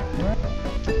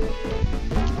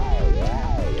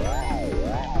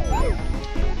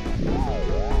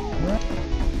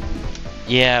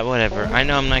 Yeah, whatever. I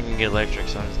know I'm not gonna get electric,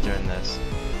 so I'm just doing this.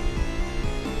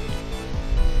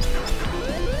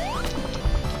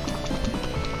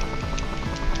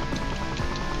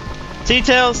 See,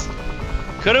 Tails?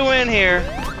 Could've win here,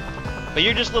 but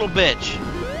you're just a little bitch.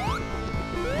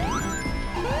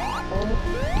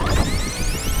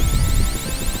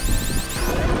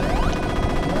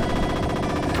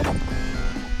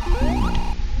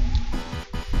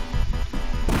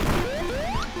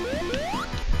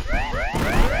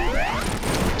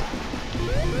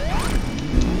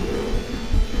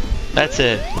 That's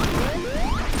it.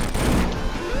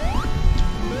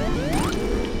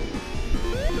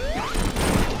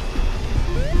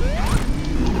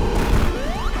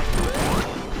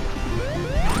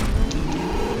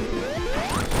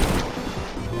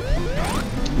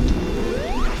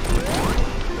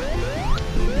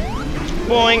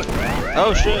 Boing!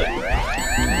 Oh shit.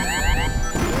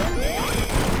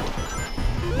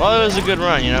 Well, it was a good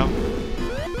run, you know?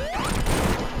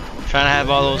 Trying to have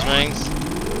all those rings.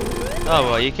 Oh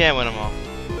well, you can't win them all.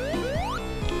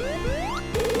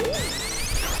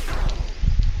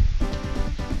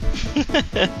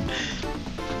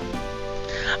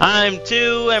 I'm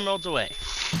 2 emeralds away.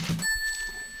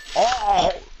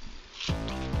 Oh!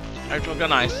 That felt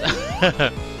nice.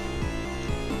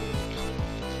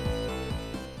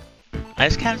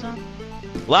 Ice caps on?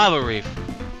 Lava Reef.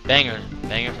 Banger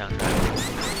soundtrack.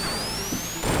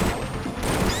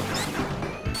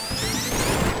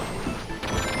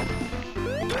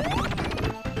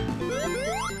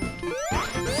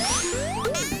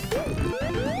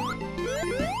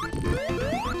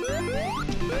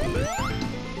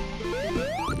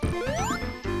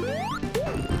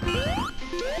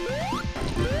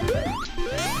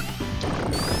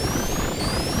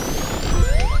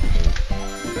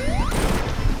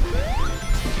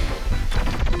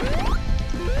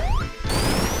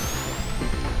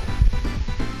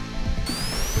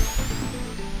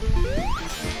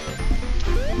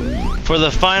 For the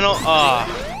final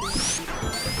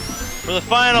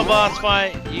boss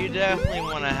fight, you definitely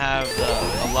want to have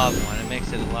a lava one. It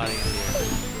makes it a lot easier.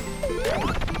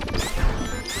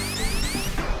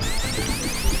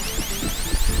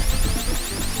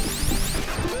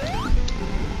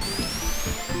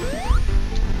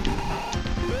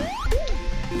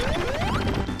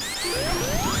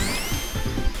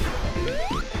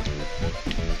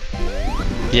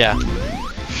 Yeah.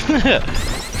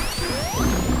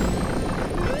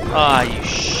 Ah, you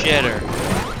shitter.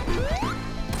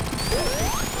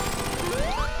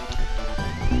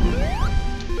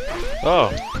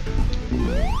 Oh.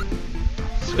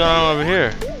 What's going on over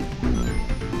here?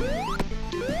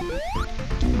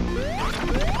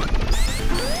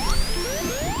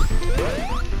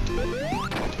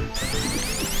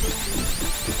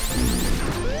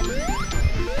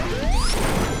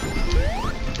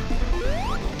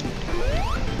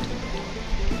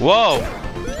 Whoa!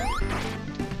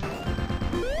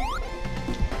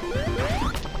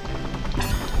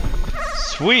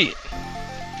 Sweet!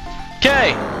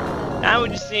 Okay, now we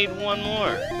just need one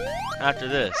more. After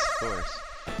this, of course.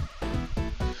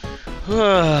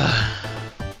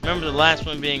 Remember the last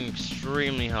one being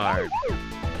extremely hard.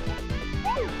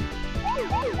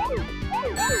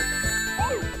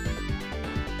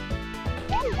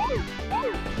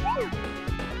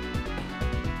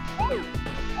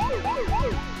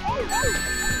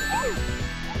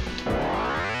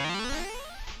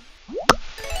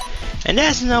 And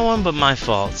that's no one but my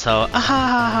fault, so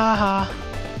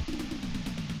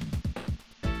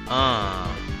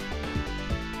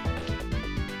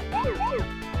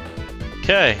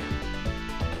Okay.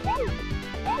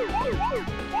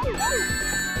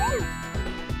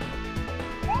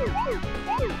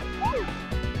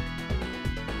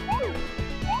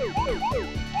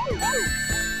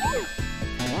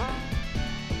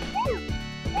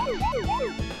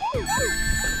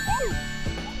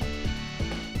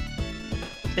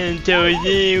 And so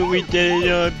we did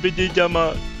it on Big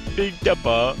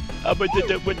Dapper.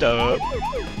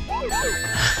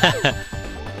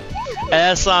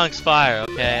 That song's fire,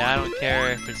 okay? I don't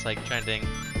care if it's like trending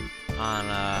on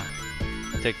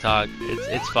TikTok.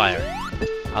 It's fire.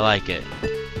 I like it.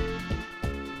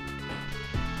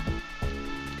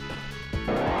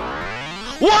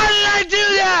 Why did I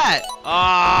do that?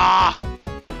 Ah!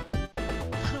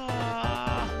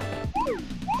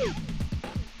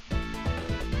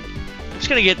 I'm just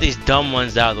gonna get these dumb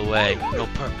ones out of the way. No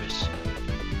purpose.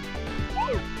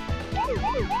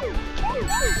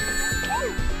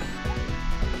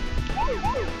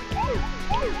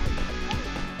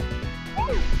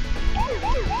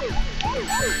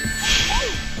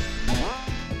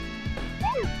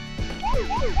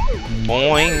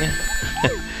 Boing.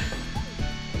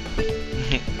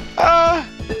 Ah! I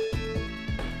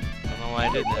don't know why I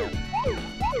did that.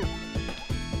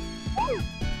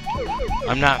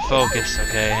 I'm not focused,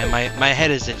 okay? And my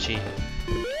head is itchy.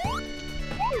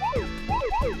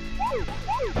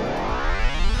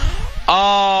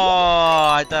 Oh,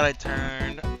 I thought I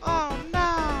turned. Oh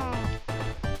no.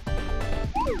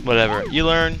 Whatever. You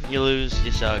learn, you lose,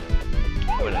 you suck.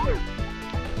 Whatever.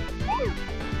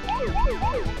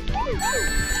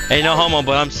 Hey, no homo,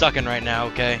 but I'm sucking right now,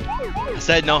 okay? I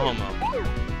said no homo.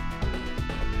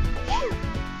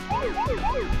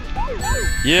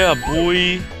 Yeah,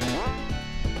 boy.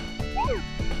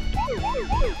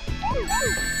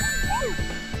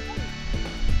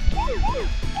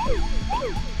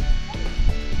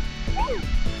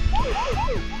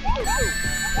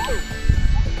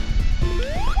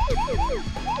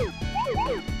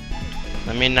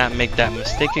 Let me not make that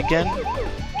mistake again.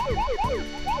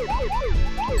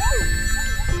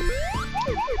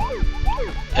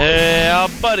 Hey,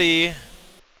 buddy.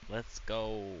 Let's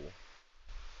go.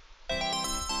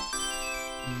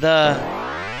 The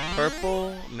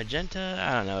purple, magenta,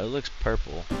 I don't know, it looks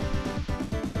purple.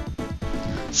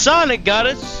 Sonic got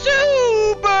a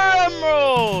Super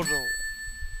Emerald!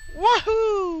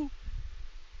 Wahoo!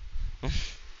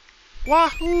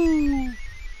 Wahoo!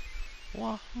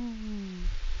 Wahoo!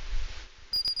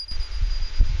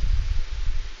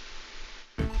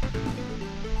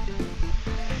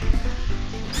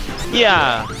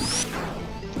 Yeah.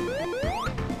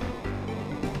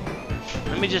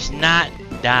 Let me just not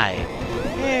die.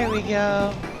 Here we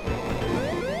go.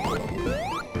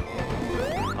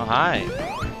 Oh, hi.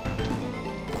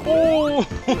 Oh,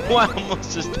 I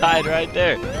almost just died right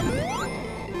there.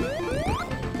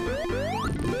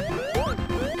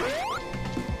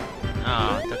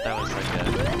 Oh, I thought that was like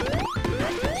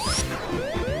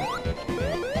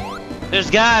a... There's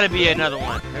gotta be another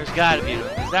one. There's gotta be another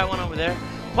one. Is that one over there?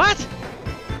 What?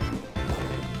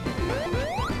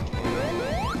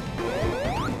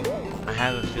 I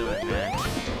have a feeling, man.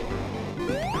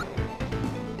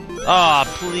 Oh,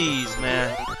 please,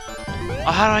 man.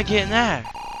 Oh, how do I get in there?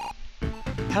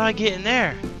 How do I get in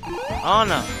there? Oh,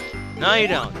 no. No, you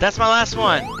don't. That's my last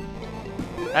one.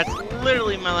 That's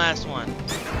literally my last one.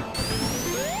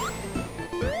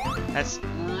 That's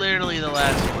literally the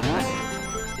last one.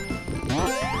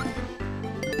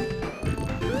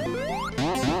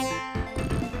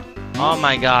 Oh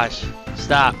my gosh.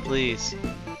 Stop, please.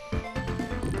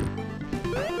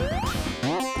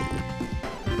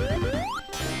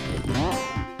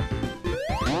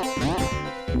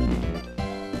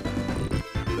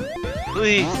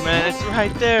 Please, man, it's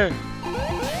right there.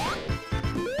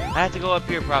 I have to go up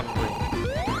here probably.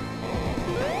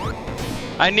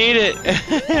 I need it.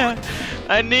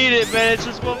 I need it, man. It's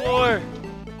just one more.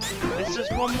 It's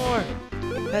just one more.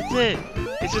 That's it.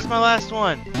 It's just my last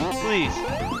one. Please.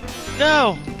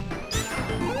 No.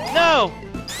 No.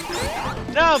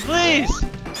 No, please.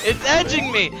 It's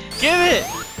edging me. Give it.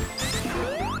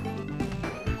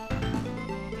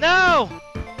 No!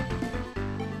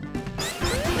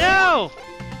 No!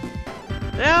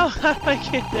 No! How do I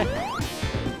get there?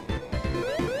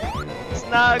 It's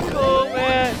not cool,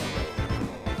 man!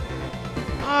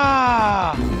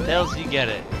 Ah! Tails, you get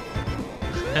it.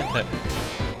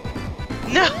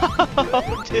 No,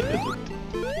 dude!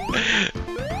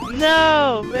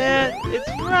 No, man! It's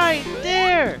right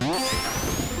there!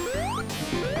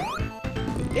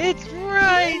 It's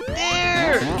right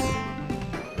there!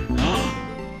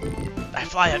 I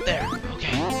fly up there.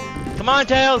 Okay. Come on,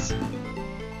 Tails!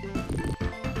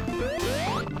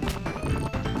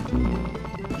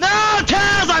 No,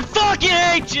 Tails! I fucking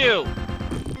hate you!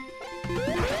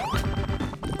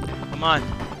 Come on.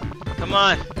 Come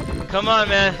on. Come on,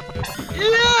 man.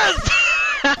 Yes!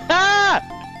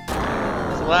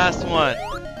 It's the last one.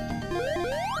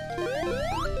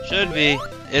 Should be.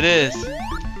 It is.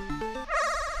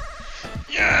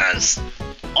 Yes!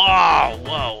 Oh,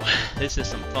 whoa. This is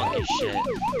some funky shit.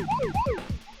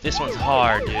 This one's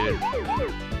hard, dude.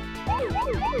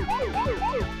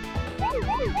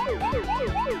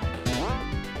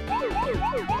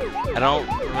 I don't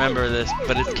remember this,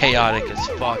 but it's chaotic as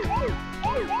fuck.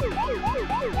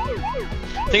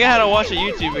 I think I had to watch a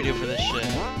YouTube video for this shit.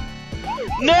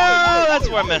 No! That's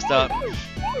where I messed up.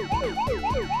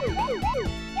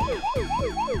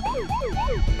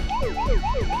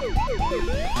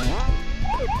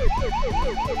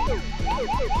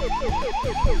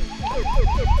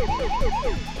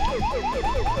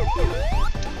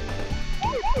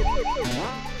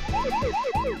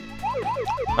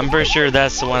 I'm pretty sure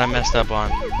that's the one I messed up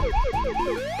on.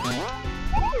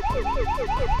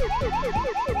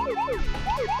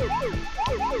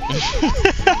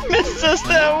 I missed just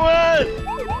that one!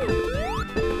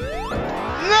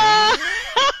 No!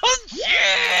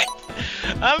 Shit!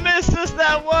 I missed just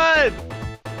that one!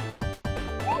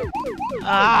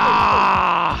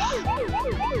 Ah!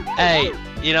 Hey,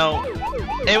 you know,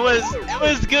 it was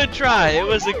a good try. It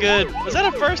was a good. Was that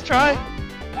a first try?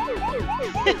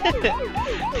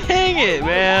 Dang it,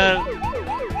 man.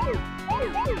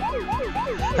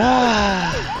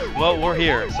 Ah, well, we're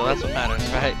here, so that's what matters,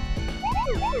 right?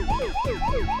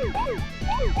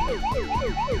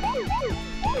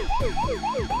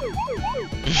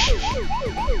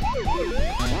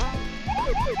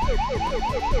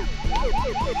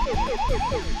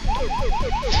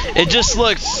 It just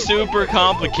looks super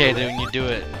complicated when you do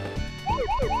it,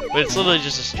 but it's literally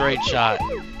just a straight shot.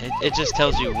 It just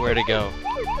tells you where to go.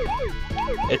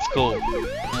 It's cool.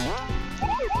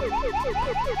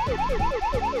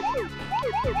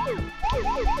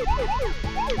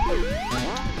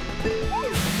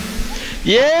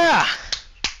 Yeah!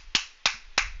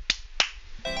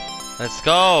 Let's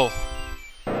go.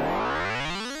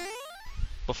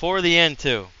 Before the end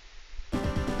too.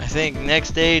 I think next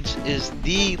stage is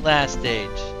the last stage.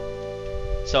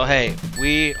 So hey,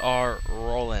 we are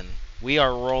rolling. We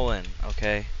are rolling,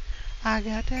 okay? I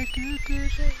got that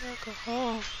good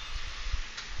alcohol.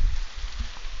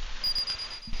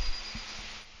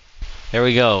 There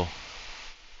we go.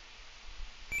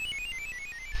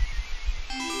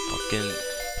 Fucking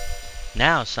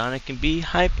now Sonic can be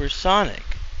hypersonic.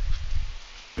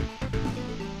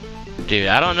 Dude,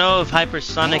 I don't know if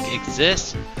hypersonic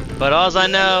exists, but all I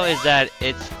know is that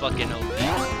it's fucking OP.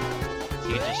 So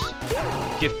you just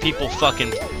give people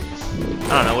fucking, I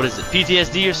don't know, what is it,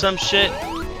 PTSD or some shit?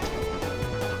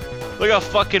 Look how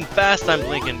fucking fast I'm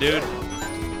blinking, dude.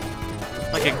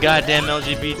 Like a goddamn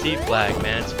LGBT flag,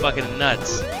 man. It's fucking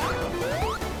nuts.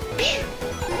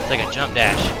 It's like a jump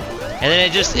dash. And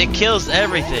then it kills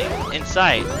everything in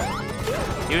sight.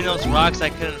 Even those rocks I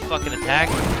couldn't fucking attack.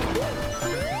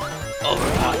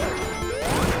 Overpowered.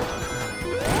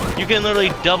 You can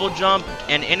literally double jump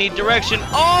in any direction.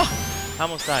 Oh! I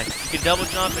almost died. You can double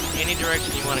jump in any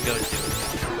direction you want to go to.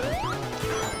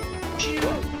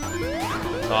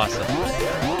 It's awesome.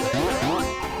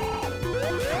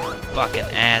 Fucking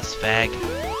ass fag.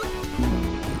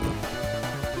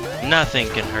 Nothing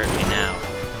can hurt me now.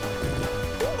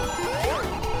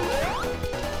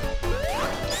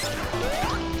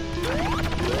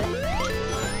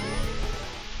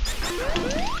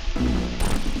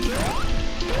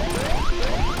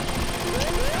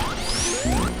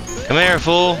 Come here,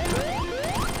 fool.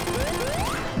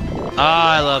 Oh,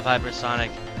 I love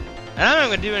hypersonic. And I'm not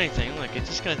gonna do anything. Look, it's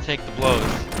just gonna take the blows.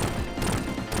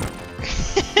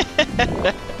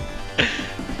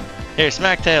 Here,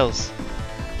 smack Tails.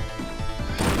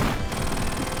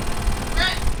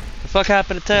 The fuck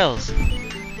happened to Tails?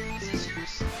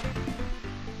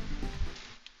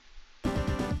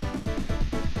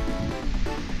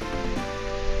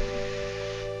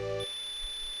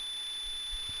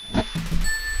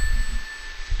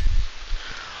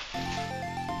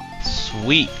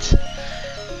 Sweet.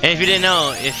 And if you didn't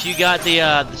know, if you got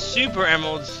the super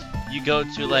emeralds, you go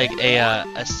to like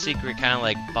a secret kind of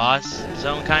like boss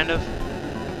zone kind of.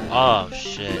 Oh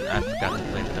shit, I forgot the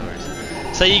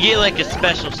flamethrowers. So you get like a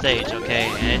special stage, okay?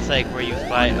 And it's like where you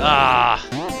fight.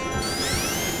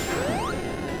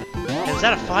 Is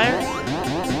that a fire?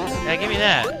 Yeah, give me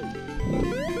that.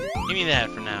 Give me that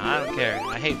for now. I don't care.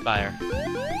 I hate fire.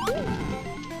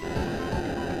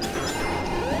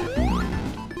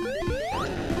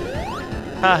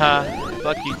 Haha.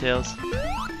 Fuck you, Tails.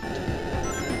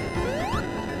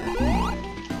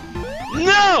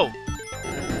 No!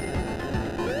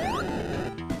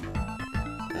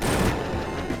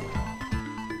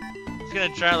 It's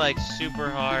gonna try like super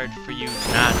hard for you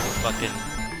not to fucking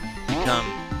become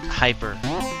hyper.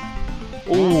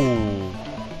 Ooh.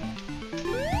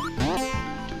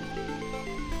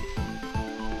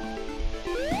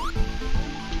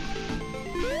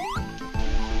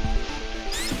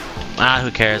 Ah,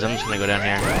 who cares? I'm just gonna go down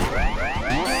here.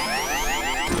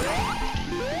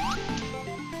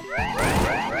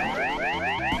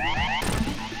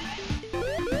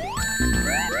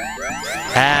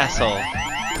 Asshole.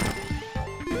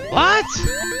 What?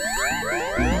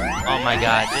 Oh my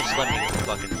god, just let me go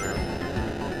fucking through.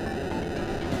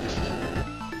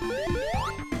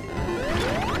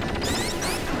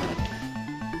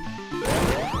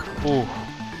 Ooh.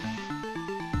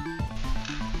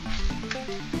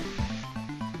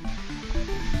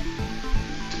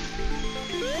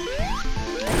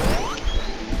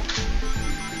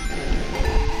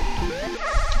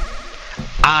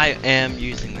 I am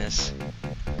using this.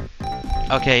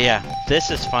 Okay, yeah. This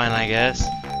is fine, I guess.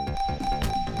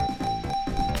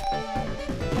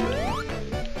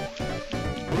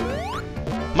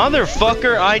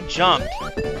 Motherfucker, I jumped.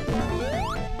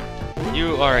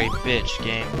 You are a bitch,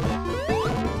 game.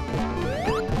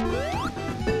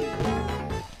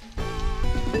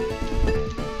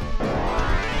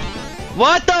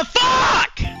 What the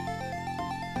fuck?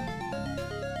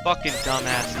 Fucking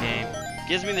dumbass game.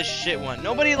 Gives me the shit one.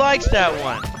 Nobody likes that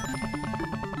one.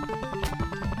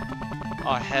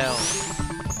 Oh hell.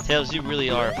 Tails, you really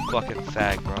are a fucking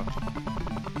fag, bro.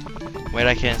 Wait,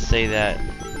 I can't say that.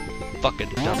 Fucking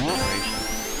dumb generation.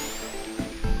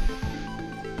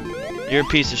 You're a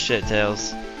piece of shit,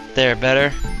 Tails. There,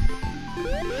 better?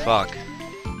 Fuck.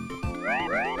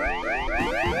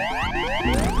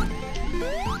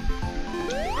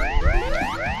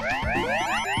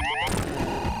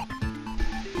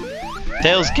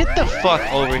 Tails, get the fuck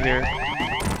over here.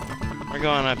 We're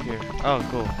going up here. Oh,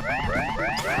 cool.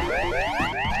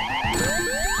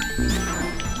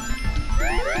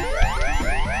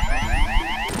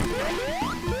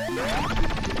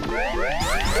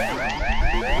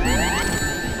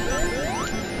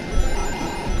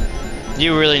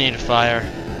 You really need a fire.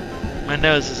 My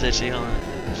nose is itchy, hold on.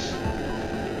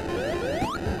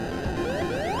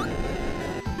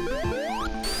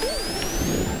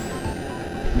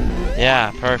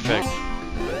 Yeah, perfect.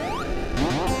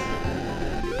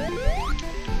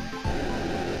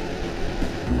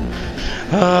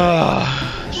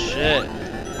 Ah, shit.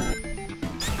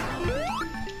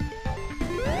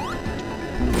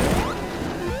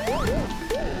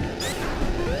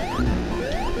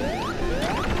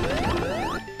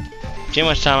 Too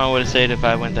much time I would have saved if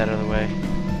I went that other way.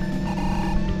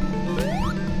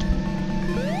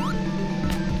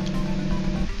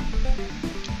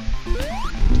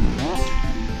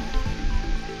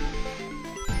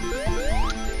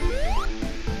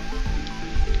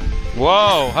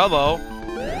 Whoa, hello.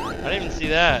 I didn't even see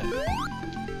that.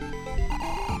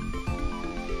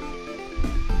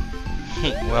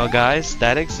 Well, guys,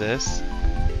 that exists.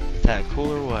 Is that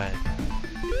cool or what?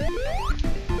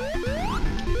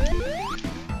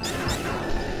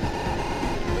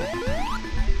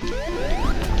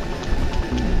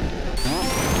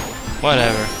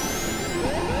 Whatever.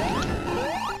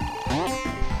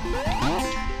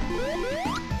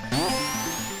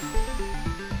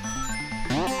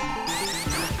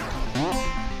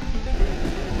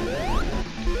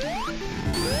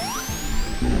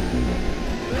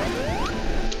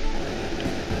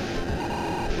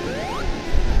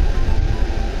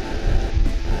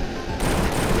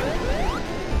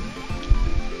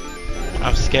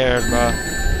 I'm scared, bro.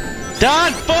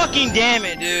 God fucking damn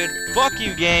it, dude. Fuck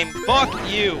you, game. Fuck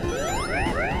you.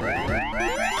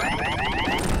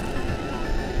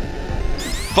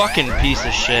 Fucking piece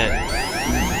of shit.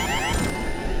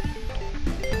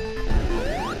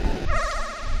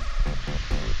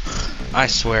 I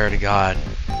swear to God.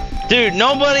 Dude,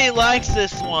 nobody likes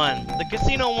this one. The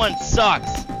casino one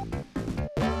sucks.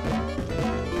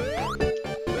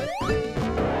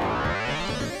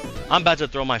 I'm about to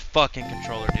throw my fucking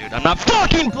controller, dude. I'm not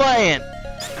fucking playing!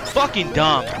 Fucking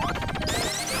dumb.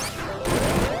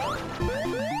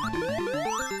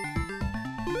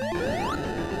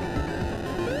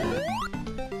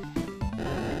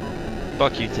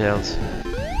 Fuck you, Tails.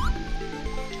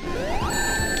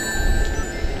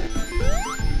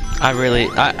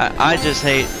 I just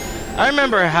hate. I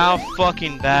remember how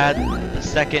fucking bad the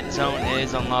second zone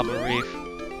is on Lava Reef.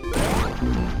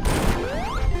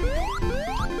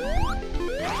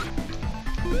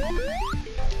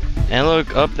 And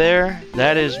look, up there,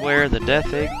 that is where the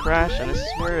Death Egg crashed, and this is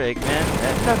where Eggman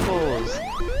met Knuckles.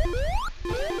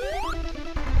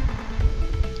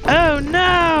 Oh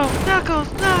no!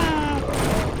 Knuckles, no!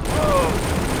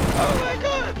 Oh my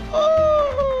god!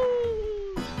 Oh!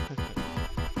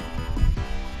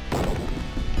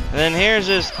 And then here's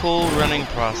this cool running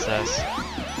process.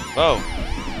 Whoa.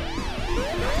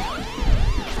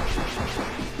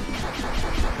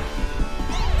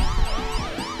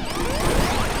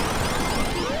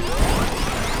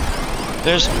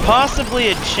 There's possibly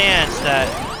a chance that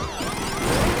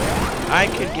I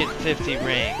could get 50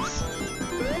 rings.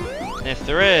 And if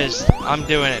there is, I'm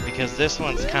doing it because this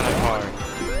one's kind of hard.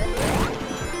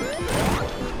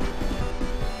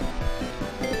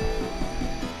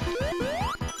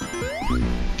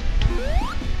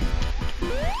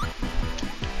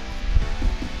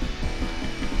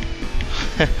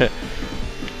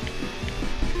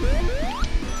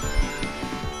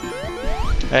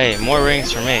 Hey, more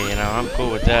rings for me, you know, I'm cool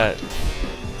with that.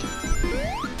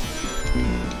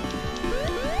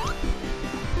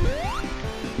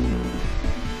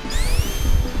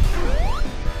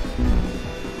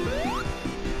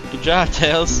 Good job,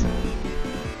 Tails.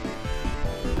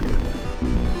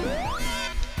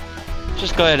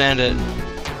 Just go ahead and end it.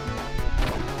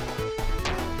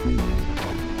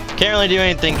 Can't really do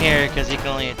anything here because he can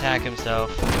only attack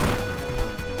himself.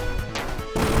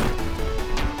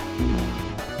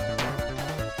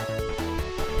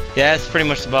 Yeah, that's pretty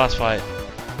much the boss fight.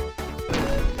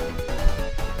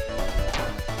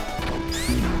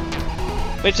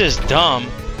 Which is dumb.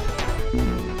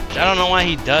 I don't know why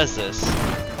he does this.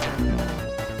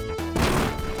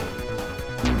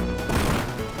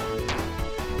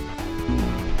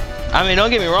 I mean, don't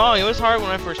get me wrong, it was hard when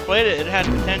I first played it. It had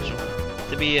potential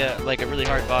to be like a really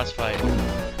hard boss fight.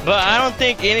 But I don't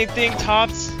think anything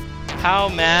tops how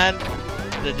mad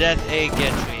the Death Egg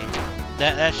gets me.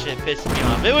 That shit pissed me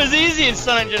off. It was easy in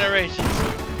Sonic Generations.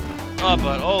 Oh,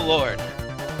 but oh lord.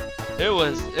 It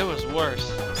was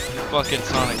worse in fucking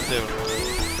Sonic 2.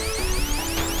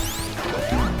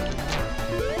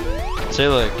 See,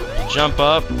 look, jump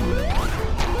up.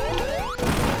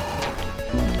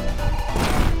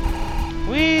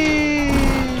 Whee!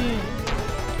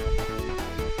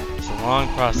 It's a long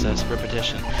process,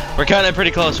 repetition. We're cutting it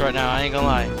pretty close right now, I ain't gonna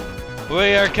lie.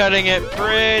 We are cutting it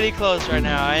pretty close right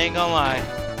now, I ain't gonna lie.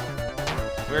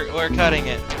 We're cutting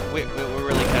it. We're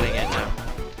really cutting it now.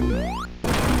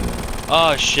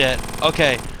 Oh shit.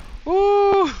 Okay.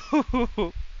 Woo!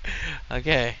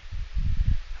 Okay.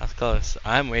 That was close.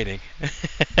 I'm waiting.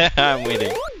 I'm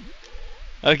waiting.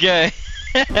 Okay.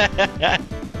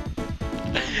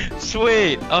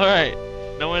 Sweet. Alright.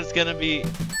 No one's gonna be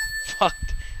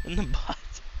fucked in the butt.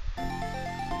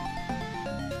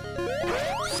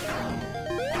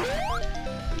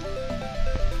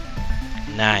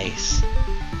 Nice.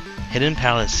 Hidden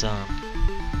Palace song.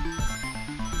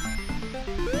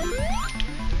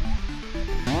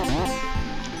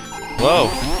 Whoa.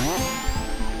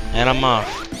 And I'm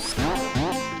off.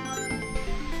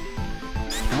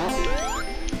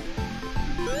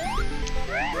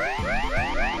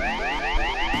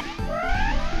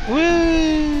 Woo!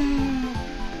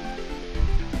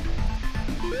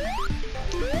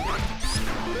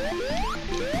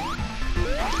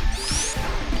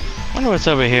 Wonder what's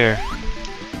over here.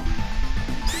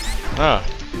 Oh.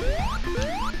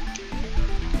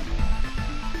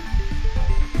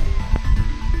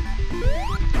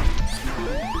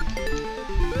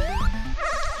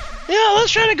 Yeah,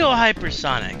 let's try to go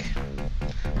hypersonic.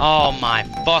 Oh my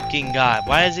fucking god.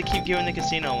 Why does it keep giving the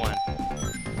casino one?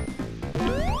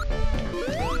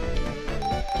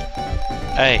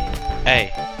 Hey,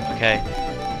 hey, okay.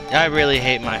 I really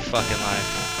hate my fucking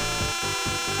life.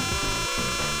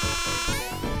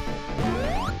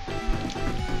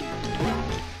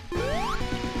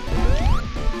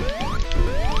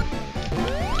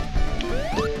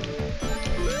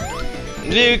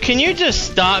 Dude, can you just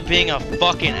stop being a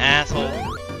fucking asshole?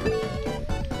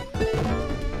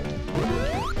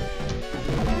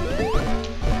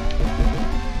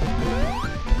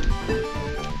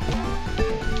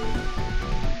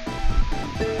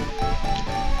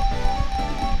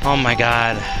 Oh my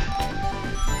god.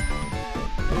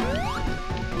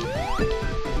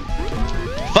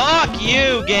 Fuck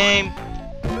you, game!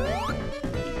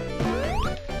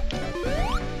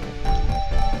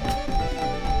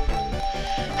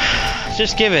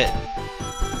 Just give it.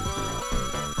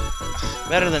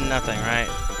 Better than nothing, right?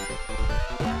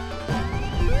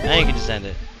 Now you can just end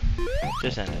it.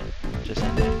 Just end it. Just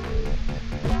end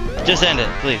it. Just end it,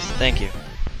 please. Thank you.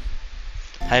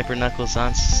 Hyper Knuckles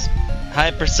on...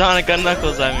 Hypersonic on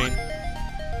Knuckles, I mean.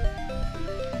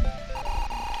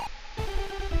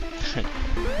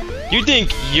 You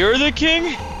think you're the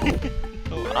king?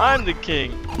 No, I'm the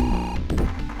king.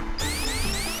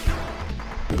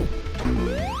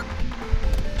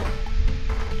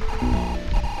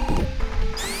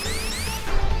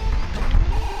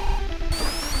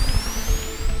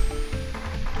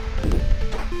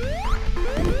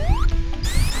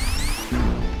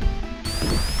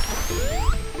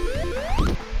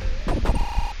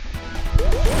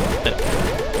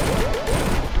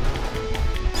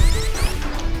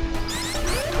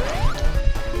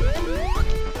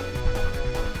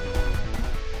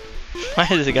 Why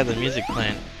does it got the music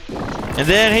playing? And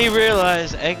then he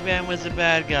realized Eggman was the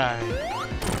bad guy.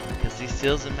 Because he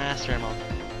steals the Master Emerald.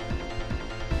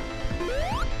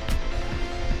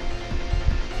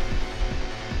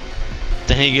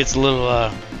 Then he gets a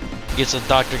little, gets a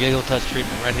Dr. Giggle Touch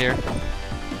treatment right here.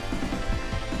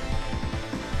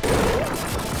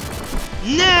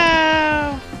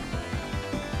 No!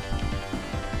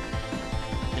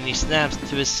 And he snaps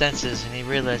to his senses and he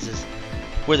realizes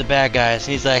we're the bad guys.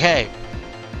 And he's like, hey,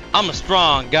 I'm a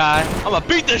strong guy. I'm gonna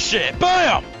beat this shit.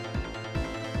 Bam!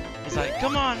 He's like,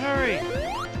 come on, hurry.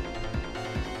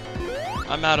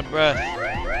 I'm out of breath.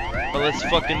 But let's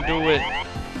fucking do it.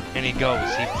 And he goes.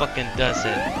 He fucking does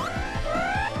it.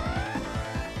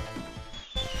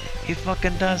 He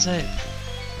fucking does it.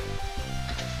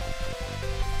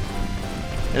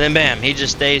 And then bam, he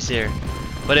just stays here.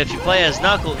 But if you play as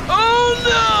Knuckles...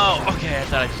 Oh no! Okay, I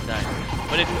thought I just died.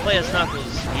 But if you play as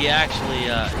Knuckles, he actually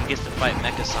he gets to fight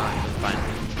Mecha Sonic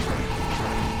finally.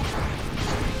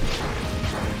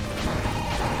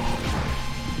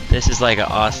 This is like an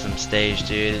awesome stage,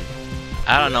 dude.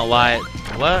 I don't know why.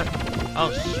 What?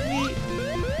 Oh, sweet.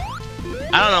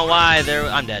 I don't know why there.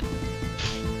 I'm dead.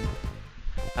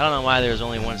 I don't know why there was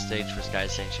only one stage for Sky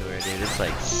Sanctuary, dude. It's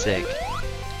like sick.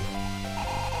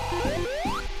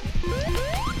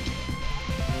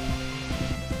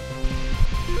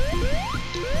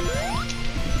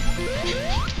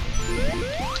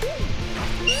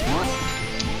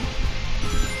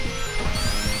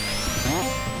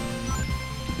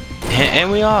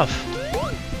 And we off.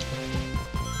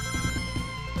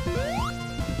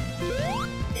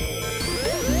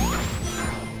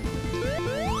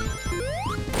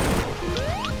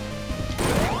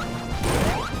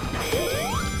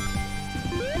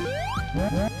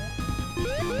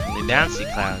 The bouncy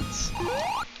clouds.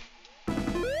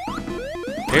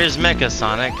 Here's Mecha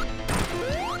Sonic.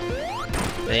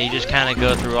 Then you just kind of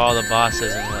go through all the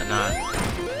bosses and whatnot.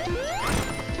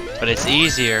 But it's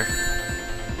easier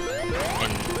in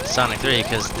Sonic 3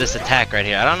 because this attack right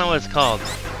here, I don't know what it's called.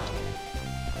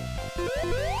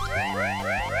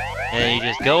 And then you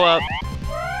just go up.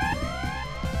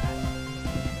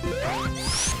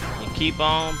 You keep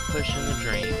on pushing the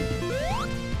dream.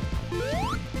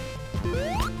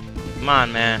 Come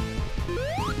on, man.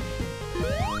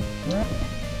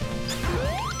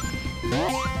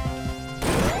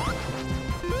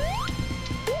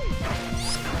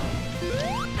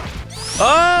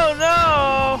 Oh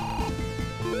no!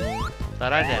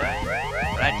 Thought I did.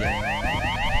 But I did.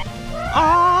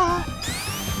 Ah!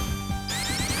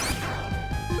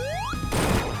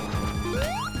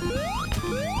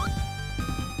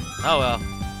 Oh well.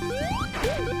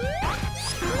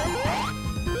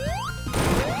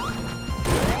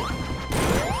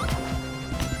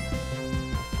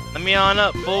 Let me on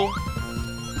up, fool.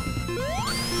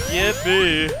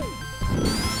 Yippee.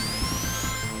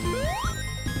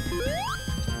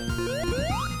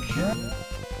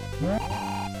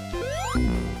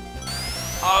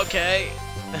 Okay.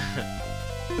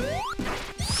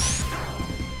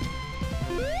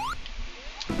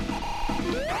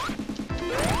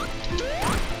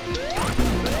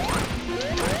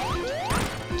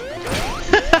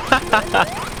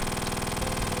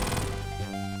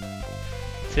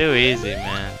 Too easy,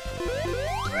 man.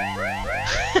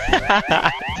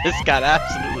 Just got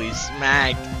absolutely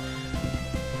smacked.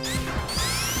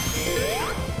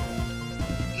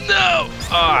 No!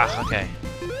 Ah, okay.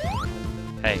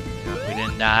 Hey, we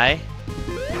didn't die.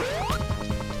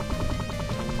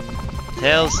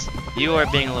 Tails, you are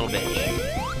being a little bitch.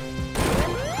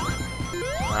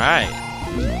 Alright.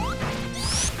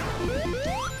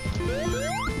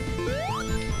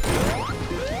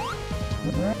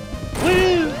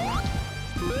 Woo!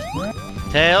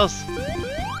 Tails!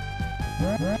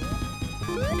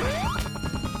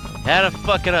 How to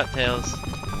fuck it up, Tails?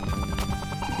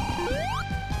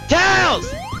 Tails!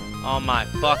 Oh my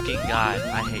fucking god,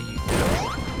 I hate you,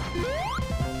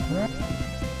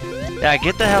 Tails. Yeah,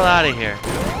 get the hell out of here.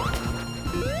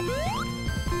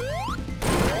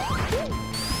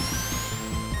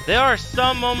 There are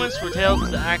some moments where Tails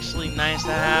is actually nice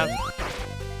to have,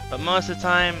 but most of the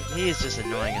time, he is just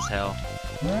annoying as hell.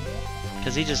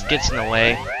 Because he just gets in the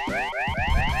way.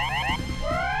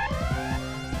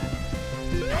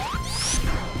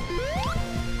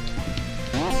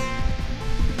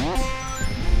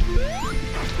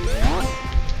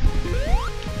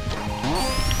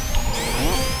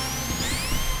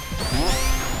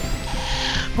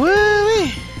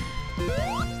 Woo-wee!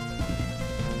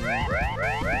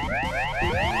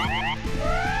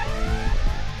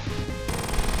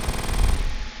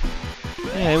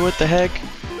 Hey, what the heck?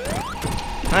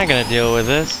 I'm not gonna deal with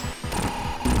this.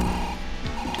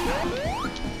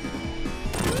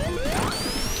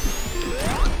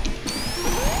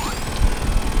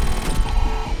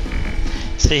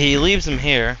 See, he leaves him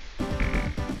here,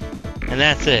 and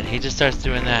that's it. He just starts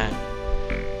doing that.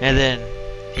 And then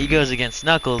he goes against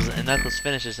Knuckles, and Knuckles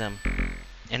finishes him.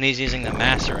 And he's using the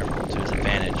Master Emerald to his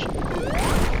advantage.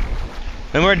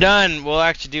 When we're done, we'll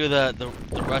actually do the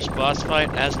rush boss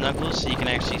fight as Knuckles, so you can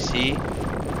actually see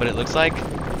what it looks like.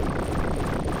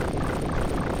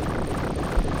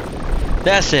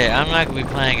 That's it. I'm not going to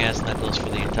be playing as Knuckles for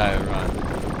the entire run.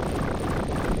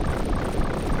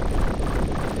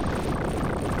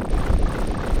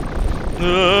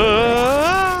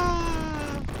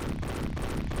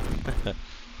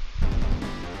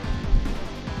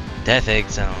 Death Egg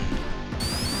Zone.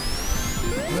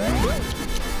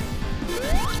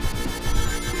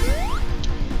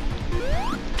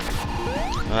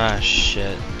 Ah,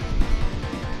 shit.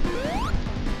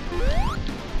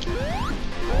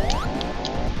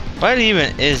 What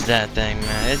even is that thing,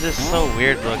 man? It's just so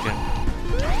weird looking.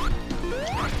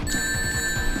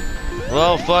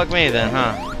 Well, fuck me then,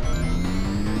 huh?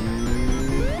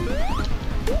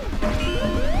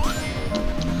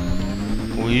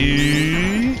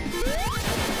 Wee.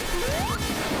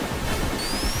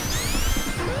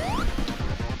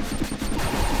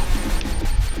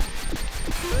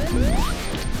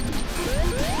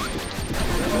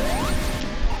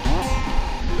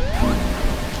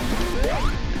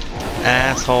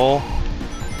 Asshole.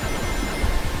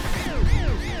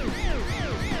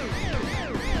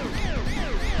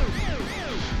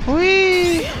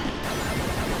 Whee!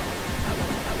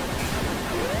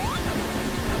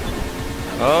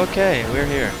 Okay, we're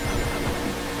here.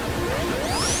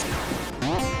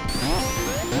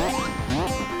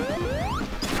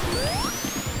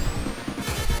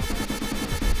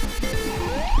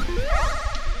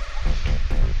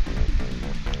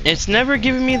 It's never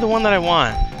giving me the one that I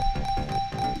want.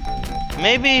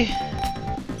 Maybe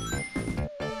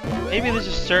there's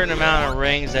a certain amount of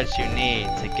rings that you need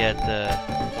to get the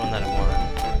one that I want.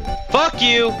 Fuck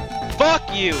you!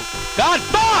 Fuck you! God,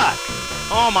 fuck!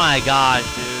 Oh my gosh,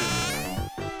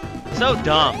 dude. So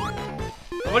dumb.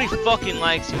 Nobody fucking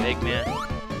likes you, Eggman.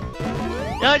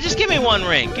 No, just give me one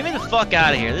ring. Get me the fuck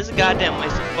out of here. This is a goddamn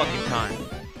waste of fucking time.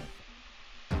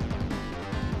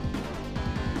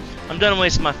 I'm done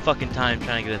wasting my fucking time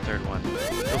trying to get a third one.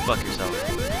 Go fuck yourself.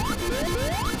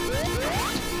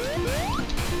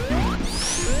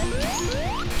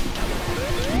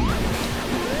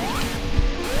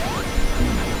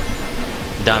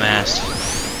 Dumbass.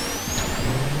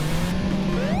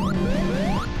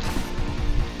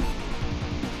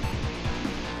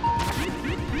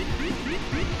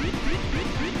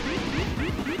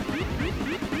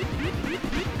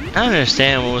 I don't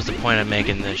understand what was the point of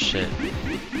making this shit.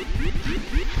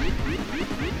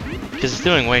 Because it's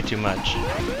doing way too much.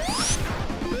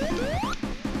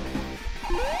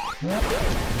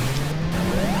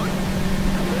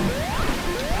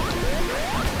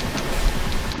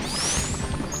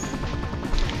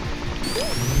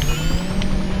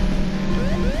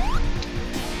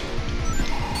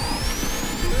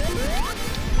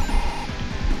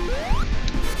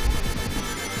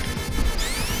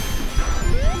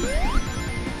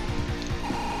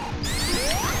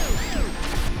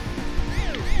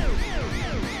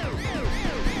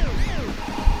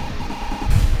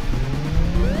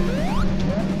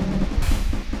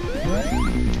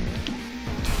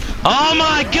 Oh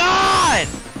my god!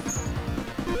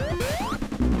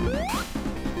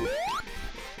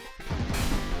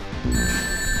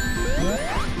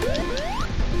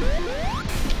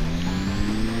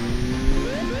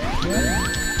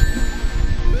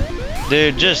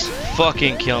 Dude, just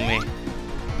fucking kill me.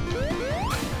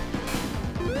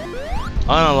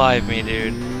 Unalive me,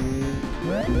 dude.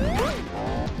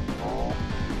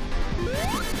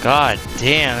 God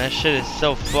damn, that shit is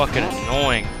so fucking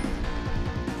annoying.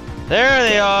 There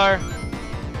they are.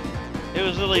 It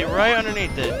was literally right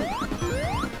underneath it.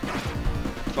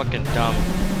 Fucking dumb.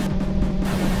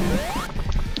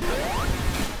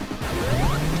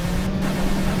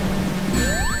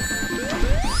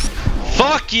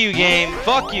 Fuck you, game.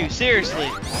 Fuck you, seriously.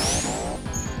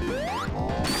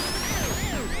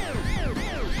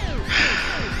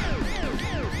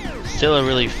 Still a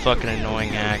really fucking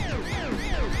annoying act.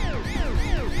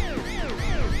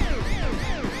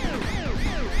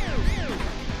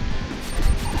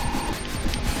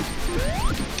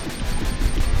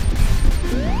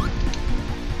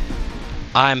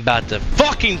 I'm about to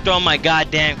fucking throw my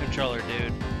goddamn controller,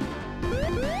 dude.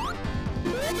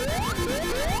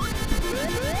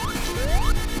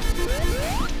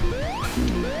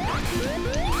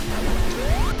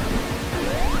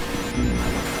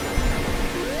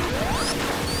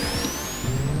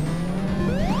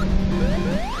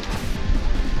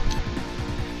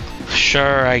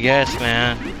 Sure, I guess,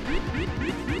 man.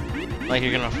 Like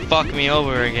you're gonna fuck me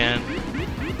over again.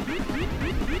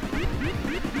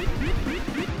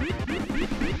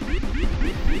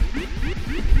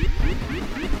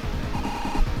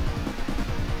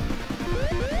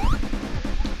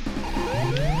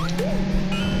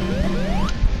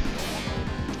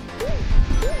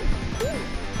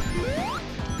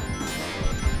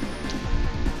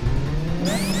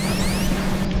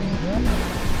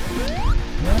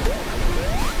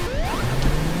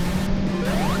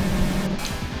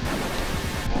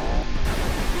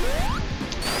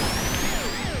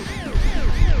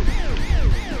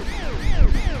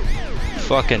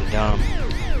 Fucking dumb.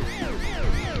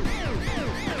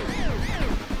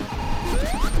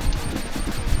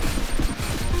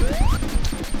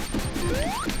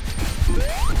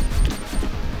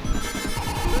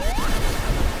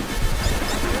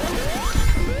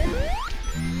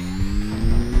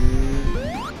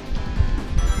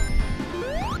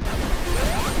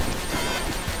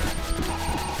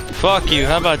 Fuck you,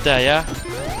 how about that, yeah?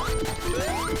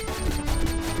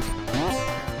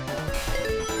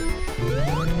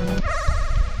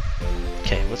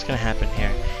 Okay, what's gonna happen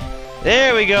here?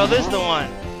 There we go, this is the one!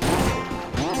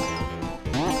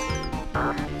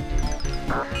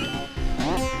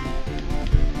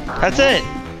 That's it!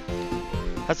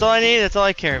 That's all I need, that's all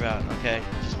I care about. Okay,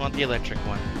 just want the electric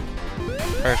one.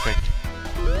 Perfect.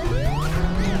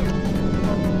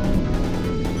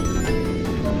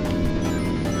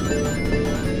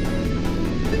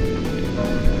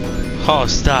 Oh,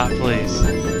 stop, please.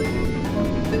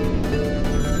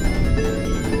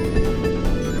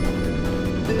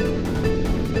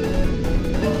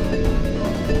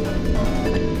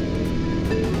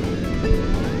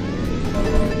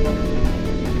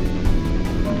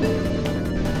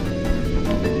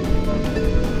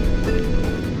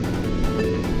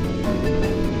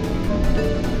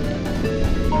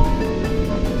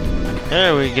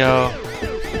 There we go.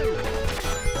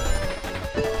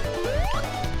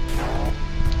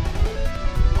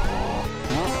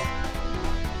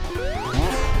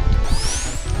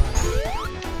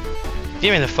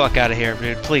 Get me the fuck out of here,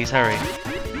 dude. Please, hurry.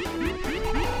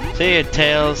 See ya,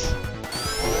 Tails.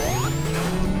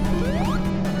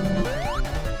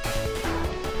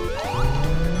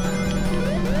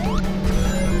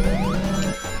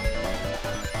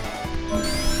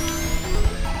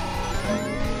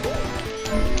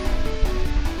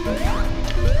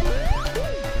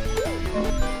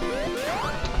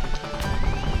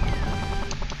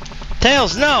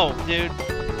 Tails, no, dude.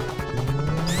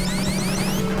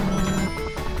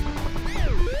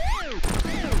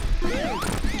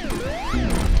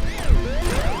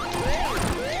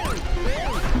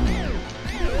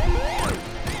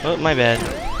 Oh, my bad.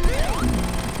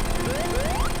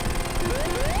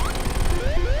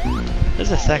 There's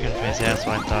a second phase, yeah, that's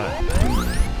what I thought.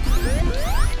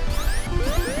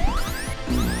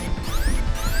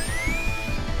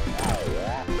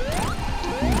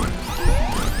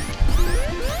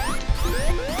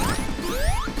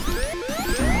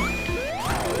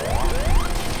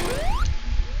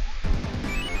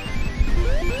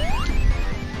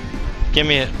 Give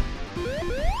me it.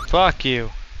 Fuck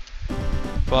you.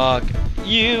 Fuck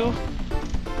you.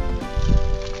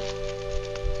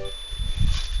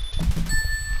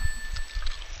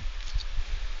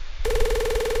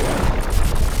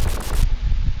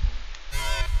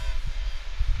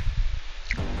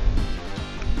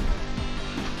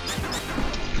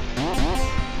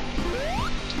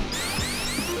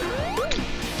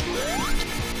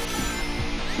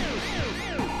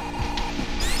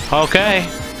 Okay.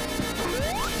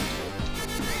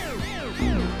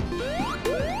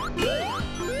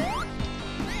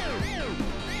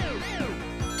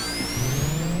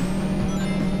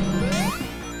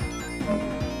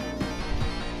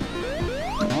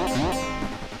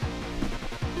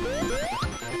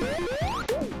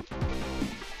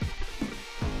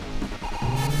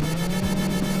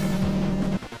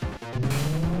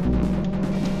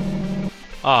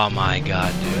 Oh my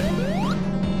god, dude.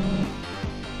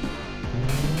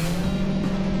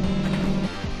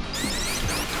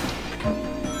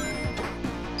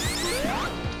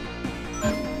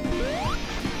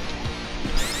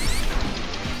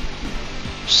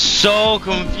 So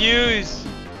confused.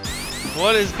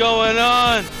 What is going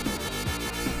on?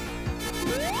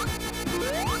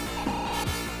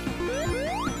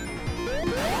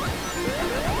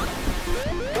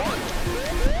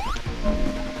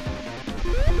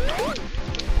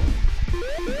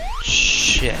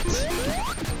 Shit.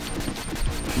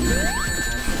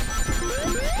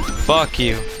 Fuck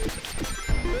you.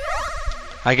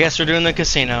 I guess we're doing the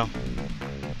casino.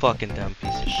 Fucking dumb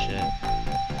piece of shit.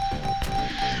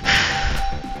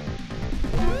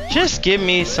 Just give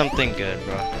me something good,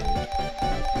 bro.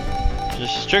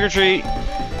 Just trick or treat.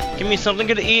 Give me something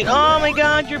good to eat. Oh my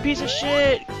god, you're a piece of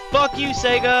shit. Fuck you,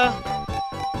 Sega.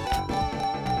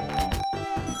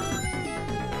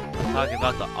 Talking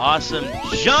about the awesome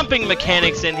jumping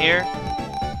mechanics in here.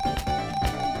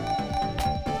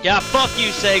 Yeah, fuck you,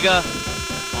 Sega.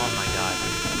 Oh my god,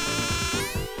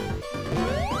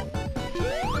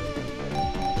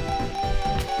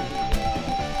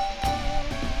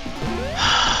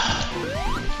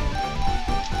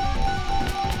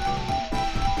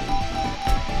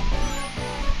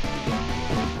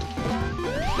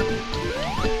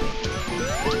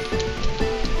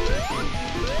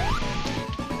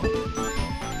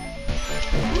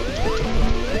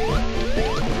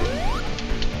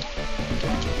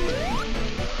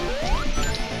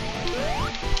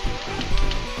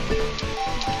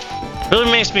 really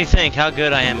makes me think how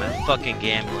good I am at fucking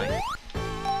gambling.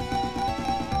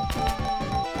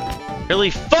 Really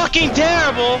fucking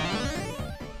terrible!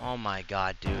 Oh my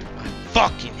god, dude. I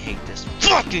fucking hate this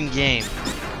fucking game.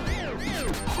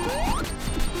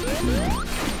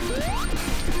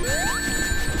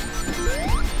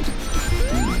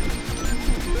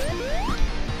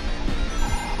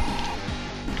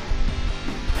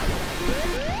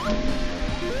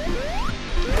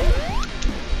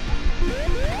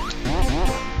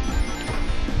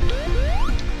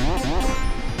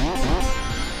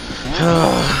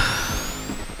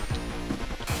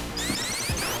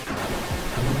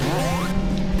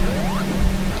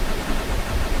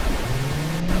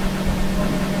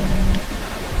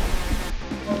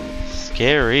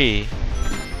 Scary.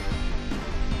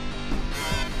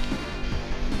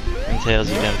 And Tails,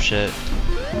 you dumb shit.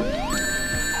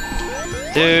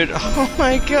 Dude, oh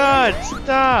my god,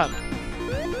 stop!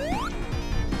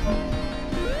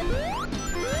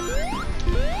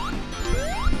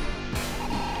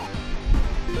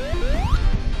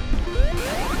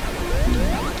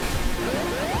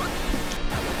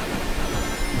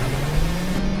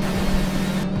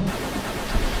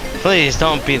 Please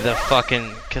don't be the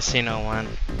fucking casino one.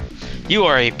 You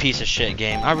are a piece of shit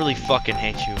game. I really fucking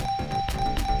hate you.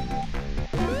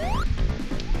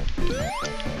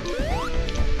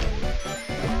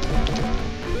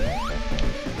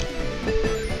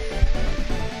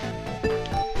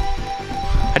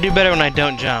 I do better when I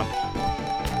don't jump.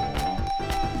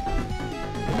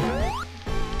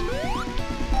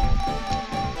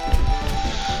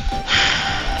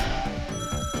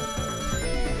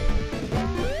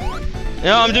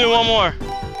 No, I'm doing one more. You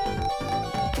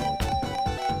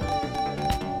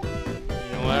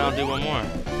know what? I'll do one more.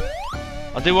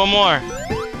 I'll do one more.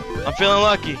 I'm feeling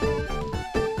lucky.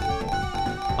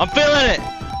 I'm feeling it.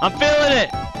 I'm feeling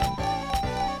it.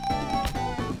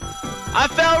 I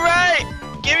felt right.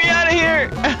 Get me out of here.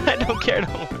 I don't care no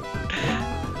more.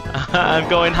 I'm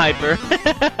going hyper.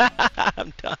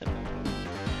 I'm done.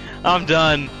 I'm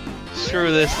done.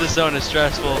 Screw this. This zone is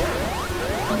stressful.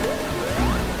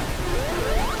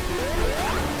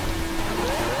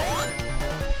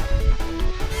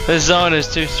 This zone is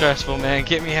too stressful, man.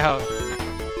 Get me out.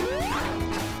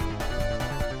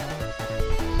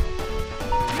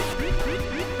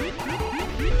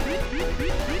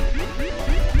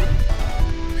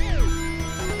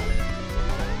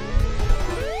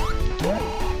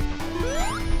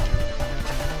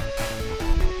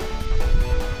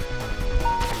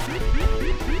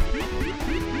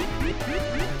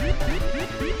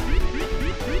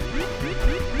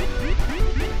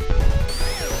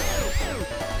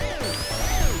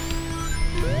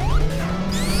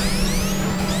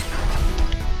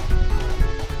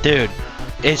 Dude,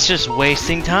 it's just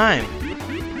wasting time.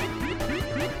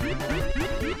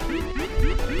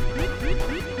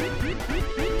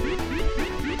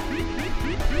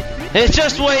 It's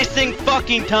just wasting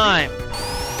fucking time.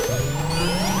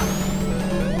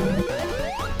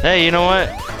 Hey, you know what?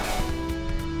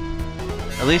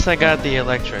 At least I got the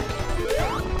electric.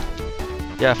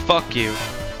 Yeah, fuck you.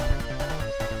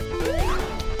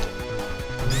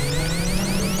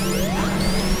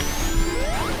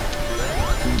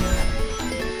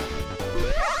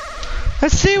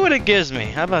 Let's see what it gives me.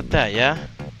 How about that, yeah?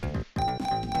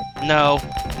 No,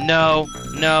 no,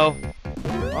 no.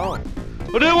 Oh.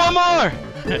 We'll do one more!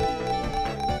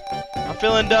 I'm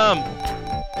feeling dumb.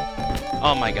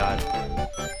 Oh my god.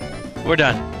 We're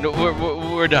done. No,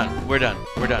 we're done. We're done.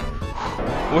 We're done.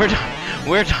 We're done.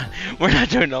 We're done. We're not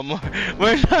doing no more.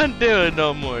 We're not doing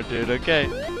no more, dude, okay?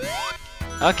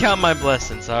 I'll count my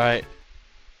blessings, alright?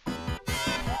 I'll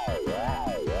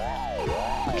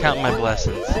count my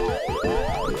blessings.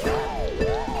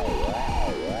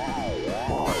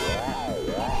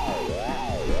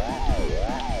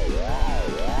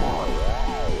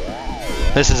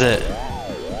 This is it.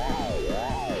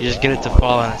 You just get it to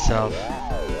fall on itself.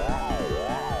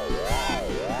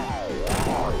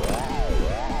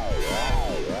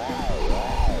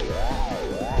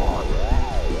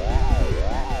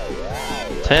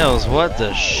 Tails, what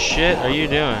the shit are you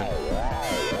doing?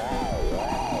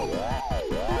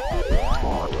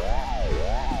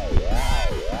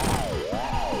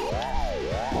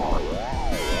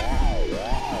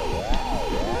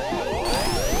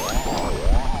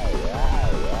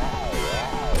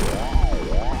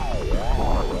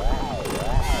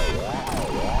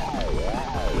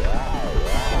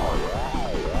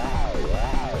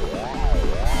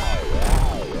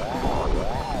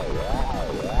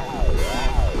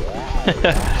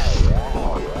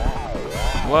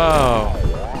 Whoa.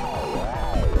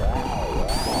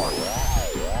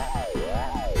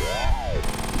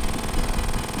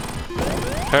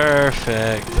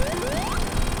 Perfect.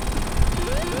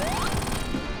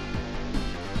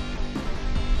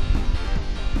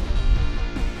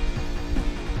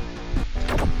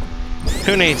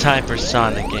 Who needs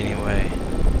hypersonic anyway?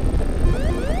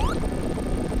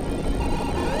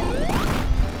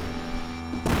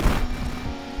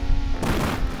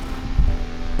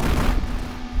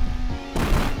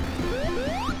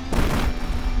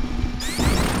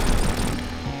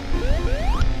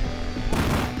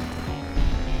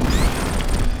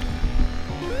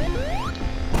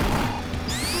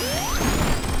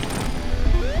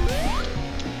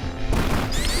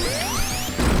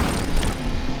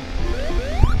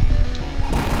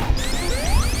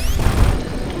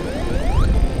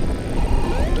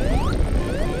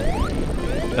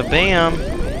 Bam!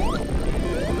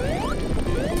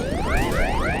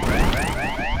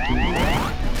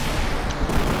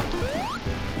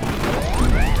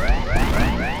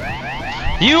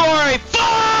 You are a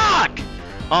fuck!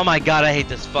 Oh my god, I hate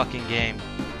this fucking game.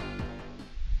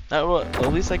 Well,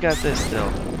 at least I got this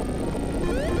still.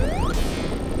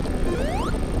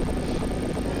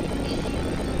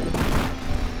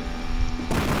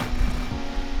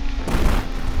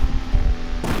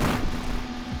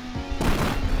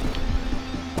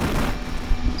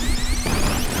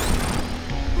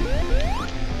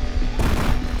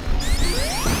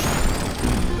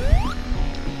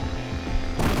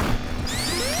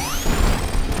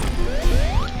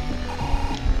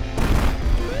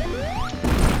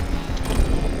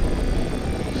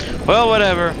 Well,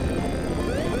 whatever.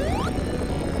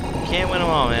 Can't win them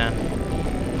all, man.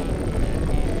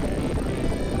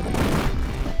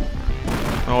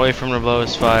 Away from the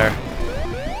lowest fire.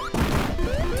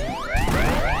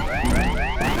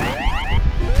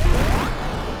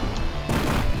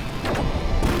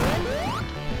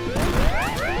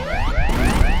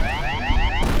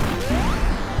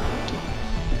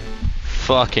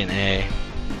 Fucking A.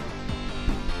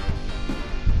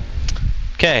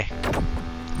 Okay.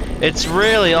 It's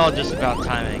really all just about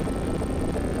timing.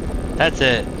 That's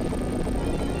it.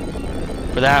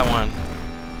 For that one.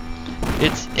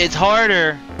 It's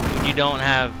harder when you don't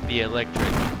have the electric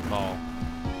ball.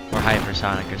 Or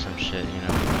hypersonic or some shit, you know.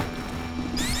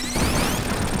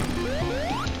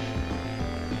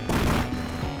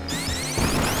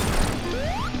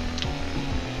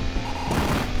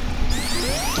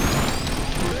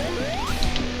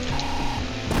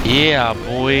 Yeah,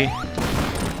 boy.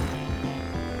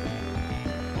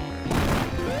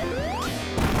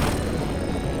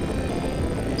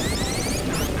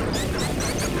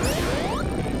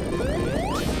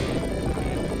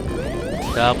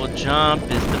 Double jump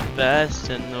is the best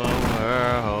in the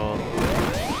world.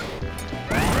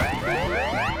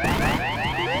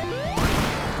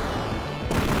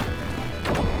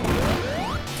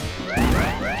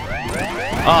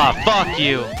 Ah, fuck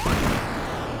you.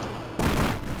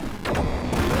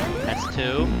 That's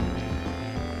 2.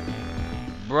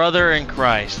 Brother in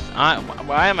Christ.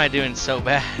 Why am I doing so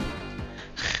bad?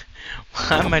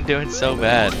 Why am I doing so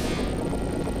bad?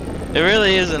 It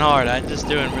really isn't hard. I'm just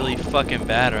doing really fucking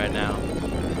bad right now.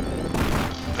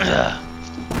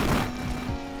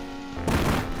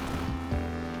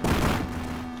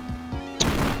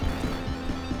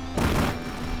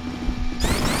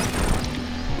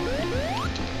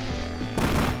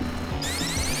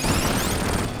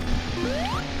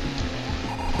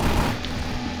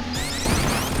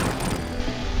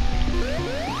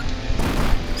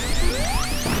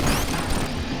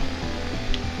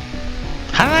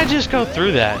 How did I just go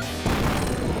through that?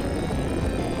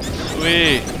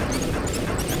 Sweet.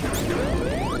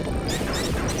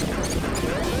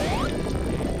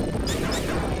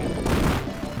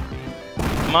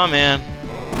 Come on, man.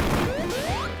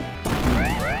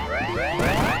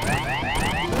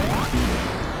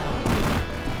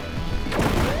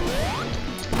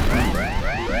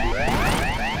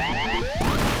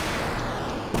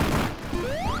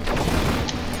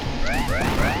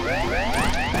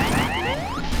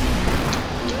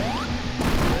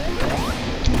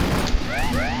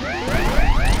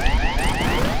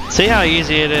 See how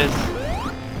easy it is?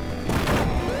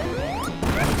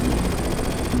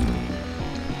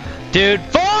 Dude,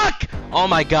 fuck! Oh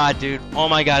my god, dude. Oh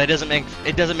my god, it doesn't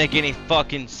make any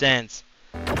fucking sense.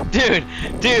 Dude,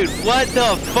 what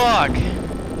the fuck?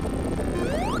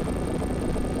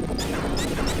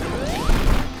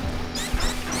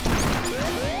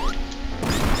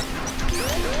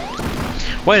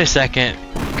 Wait a second.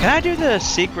 Can I do the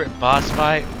secret boss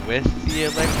fight with the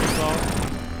electric ball?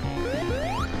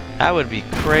 That would be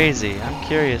crazy. I'm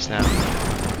curious now.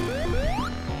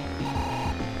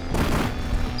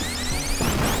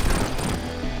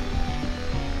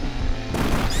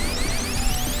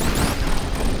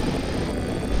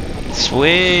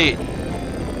 Sweet.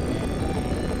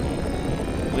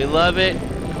 We love it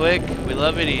quick. We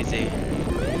love it easy.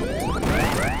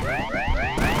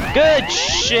 Good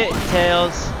shit,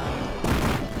 Tails.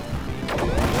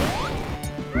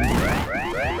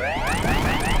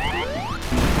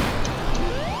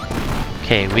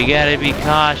 Okay, we gotta be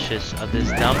cautious of this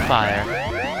dumb fire.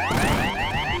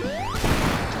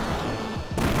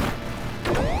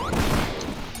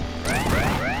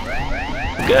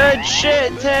 Good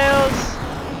shit, Tails!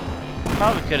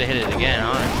 Probably could have hit it again,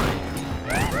 honestly.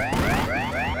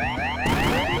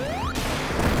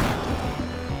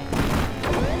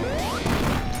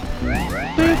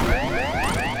 Boop.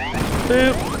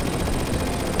 Boop.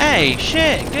 Hey,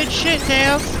 shit! Good shit,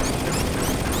 Tails!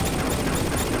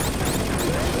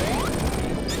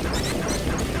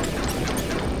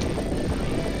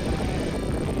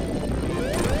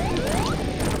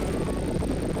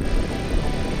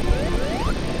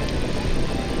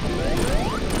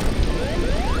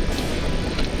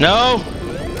 No!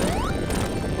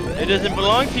 It doesn't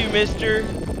belong to you, mister.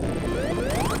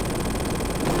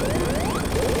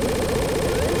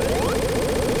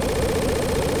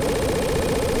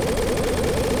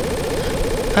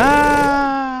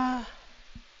 Ah!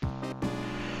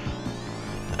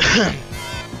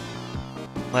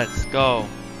 Let's go.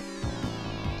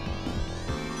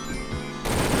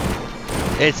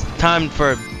 It's time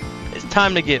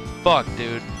to get fucked,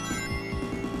 dude.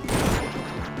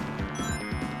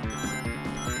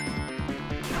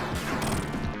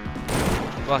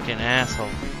 Fucking asshole.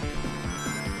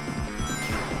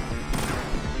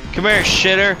 Come here,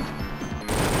 shitter.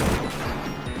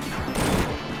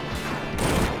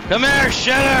 Come here,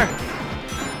 shitter.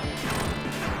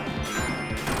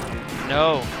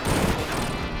 No.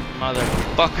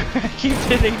 Motherfucker. I keep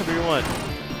hitting everyone.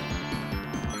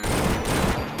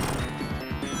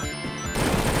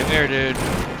 Come here, dude.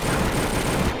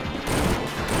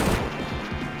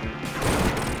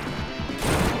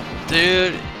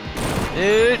 Dude.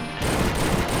 Dude.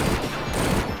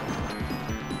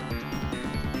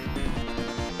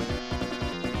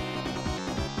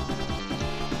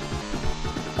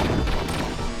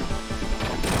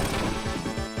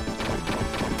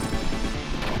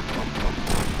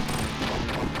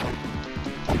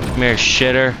 Come here,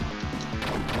 shitter.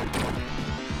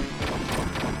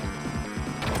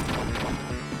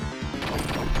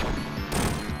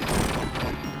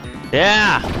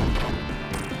 Yeah.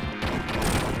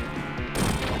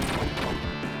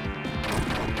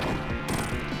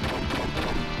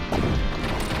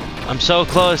 I'm so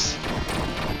close.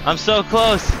 I'm so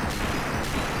close.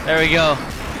 There we go.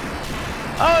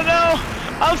 Oh no!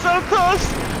 I'm so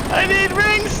close! I need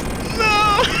rings!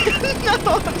 No!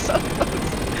 No, I'm so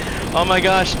close. Oh my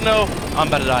gosh, no! I'm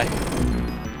about to die.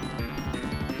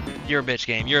 You're a bitch,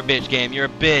 game. You're a bitch, game. You're a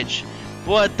bitch.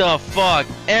 What the fuck?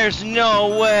 There's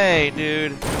no way,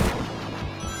 dude.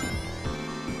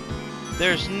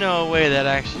 There's no way that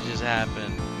actually just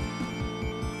happened.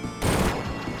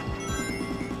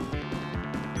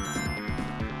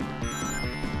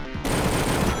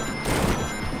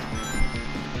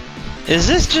 Is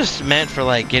this just meant for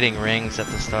like getting rings at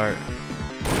the start?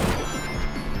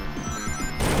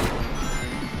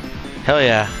 Hell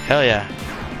yeah, hell yeah.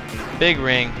 Big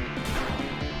ring.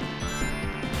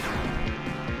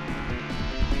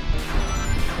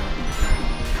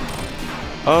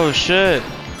 Oh shit.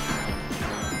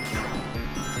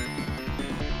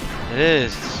 It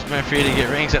is. It's meant for you to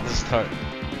get rings at the start.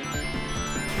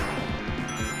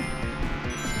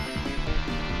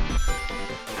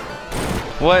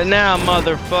 What now,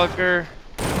 motherfucker?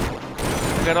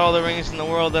 I got all the rings in the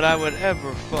world that I would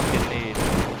ever fucking need.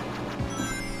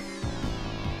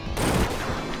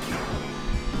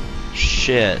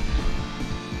 Shit.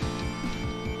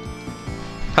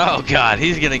 Oh god,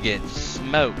 he's gonna get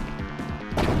smoked.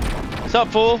 What's up,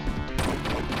 fool?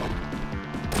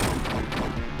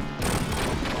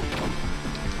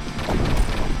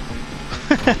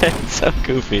 It's so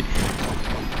goofy.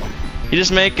 You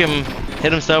just make him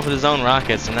hit himself with his own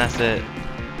rockets and that's it.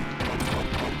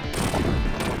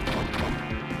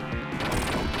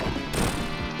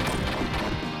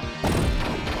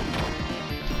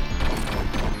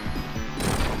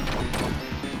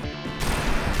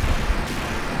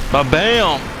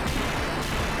 Ba-bam!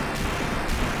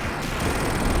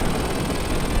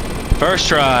 First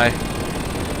try.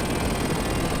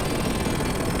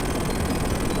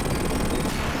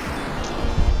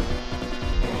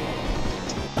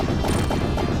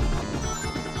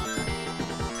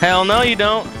 Hell no you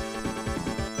don't.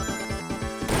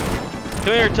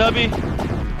 Come here, Tubby.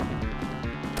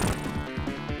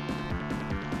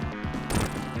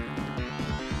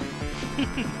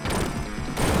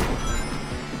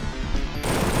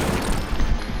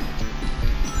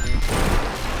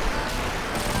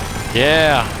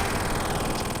 Yeah.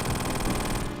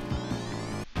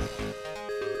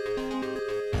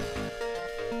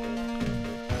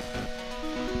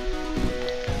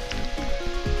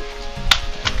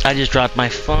 I just dropped my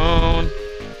phone.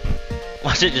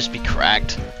 Watch it just be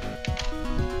cracked.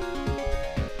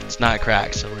 It's not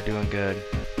cracked, so we're doing good.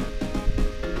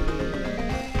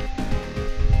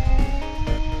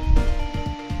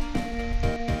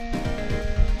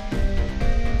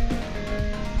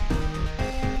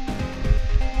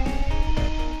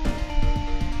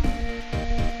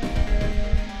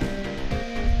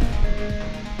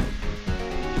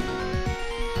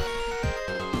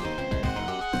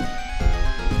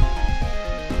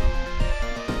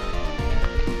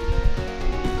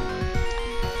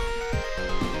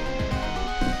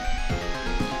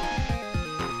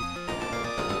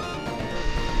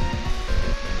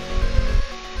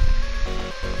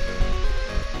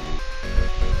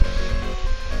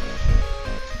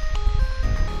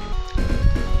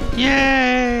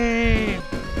 Yay!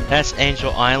 That's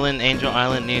Angel Island. Angel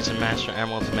Island needs a Master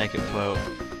Emerald to make it float.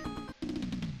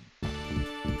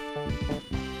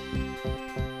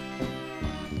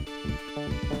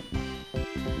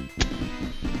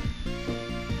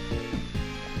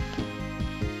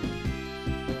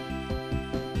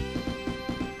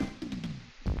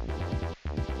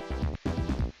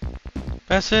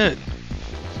 That's it.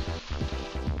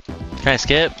 Can I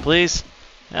skip, please?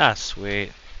 Ah,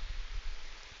 sweet.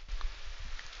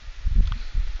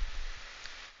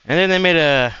 And then they made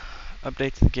a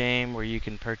update to the game where you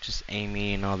can purchase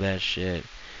Amy and all that shit.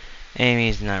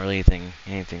 Amy's not really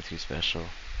anything too special.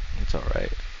 It's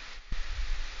alright.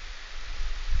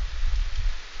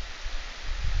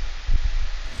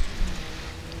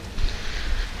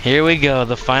 Here we go,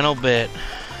 the final bit.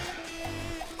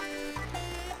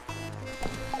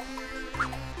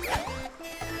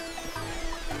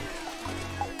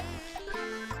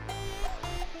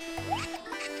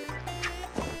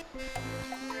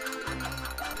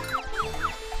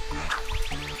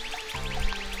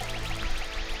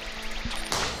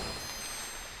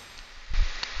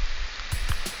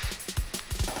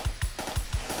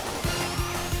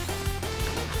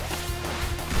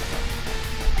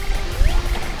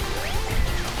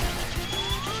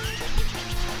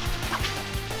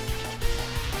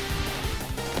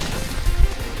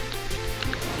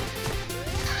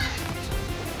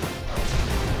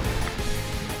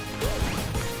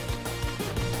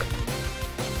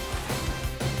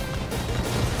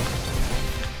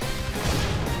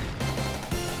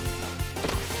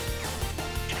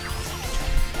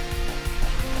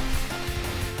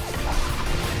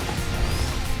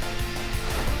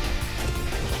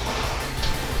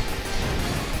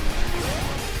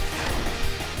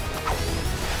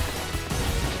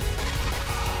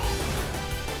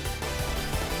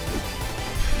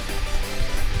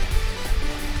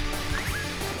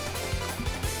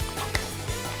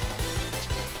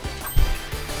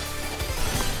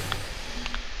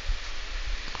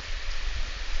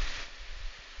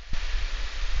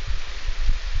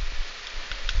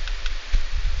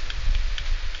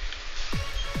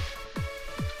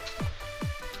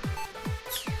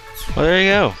 Well, there you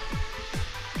go.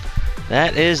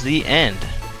 That is the end.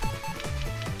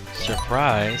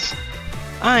 Surprise.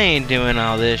 I ain't doing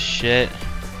all this shit.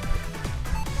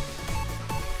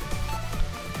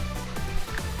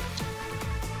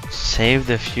 Save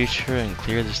the future and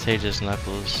clear the stage as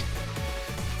Knuckles.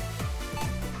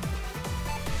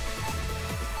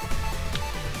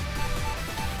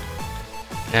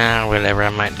 Nah, whatever,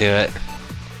 I might do it.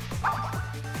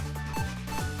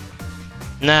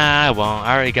 Nah, I won't.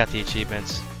 I already got the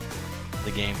achievements. The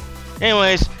game.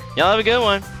 Anyways, y'all have a good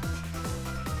one.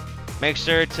 Make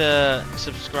sure to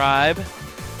subscribe,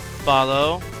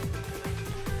 follow,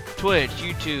 Twitch,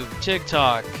 YouTube,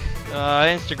 TikTok,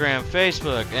 Instagram,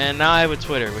 Facebook, and now I have a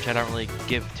Twitter, which I don't really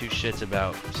give two shits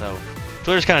about. So,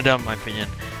 Twitter's kind of dumb in my opinion.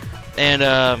 And,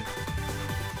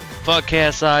 fuck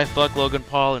KSI, fuck Logan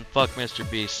Paul, and fuck Mr.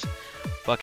 Beast.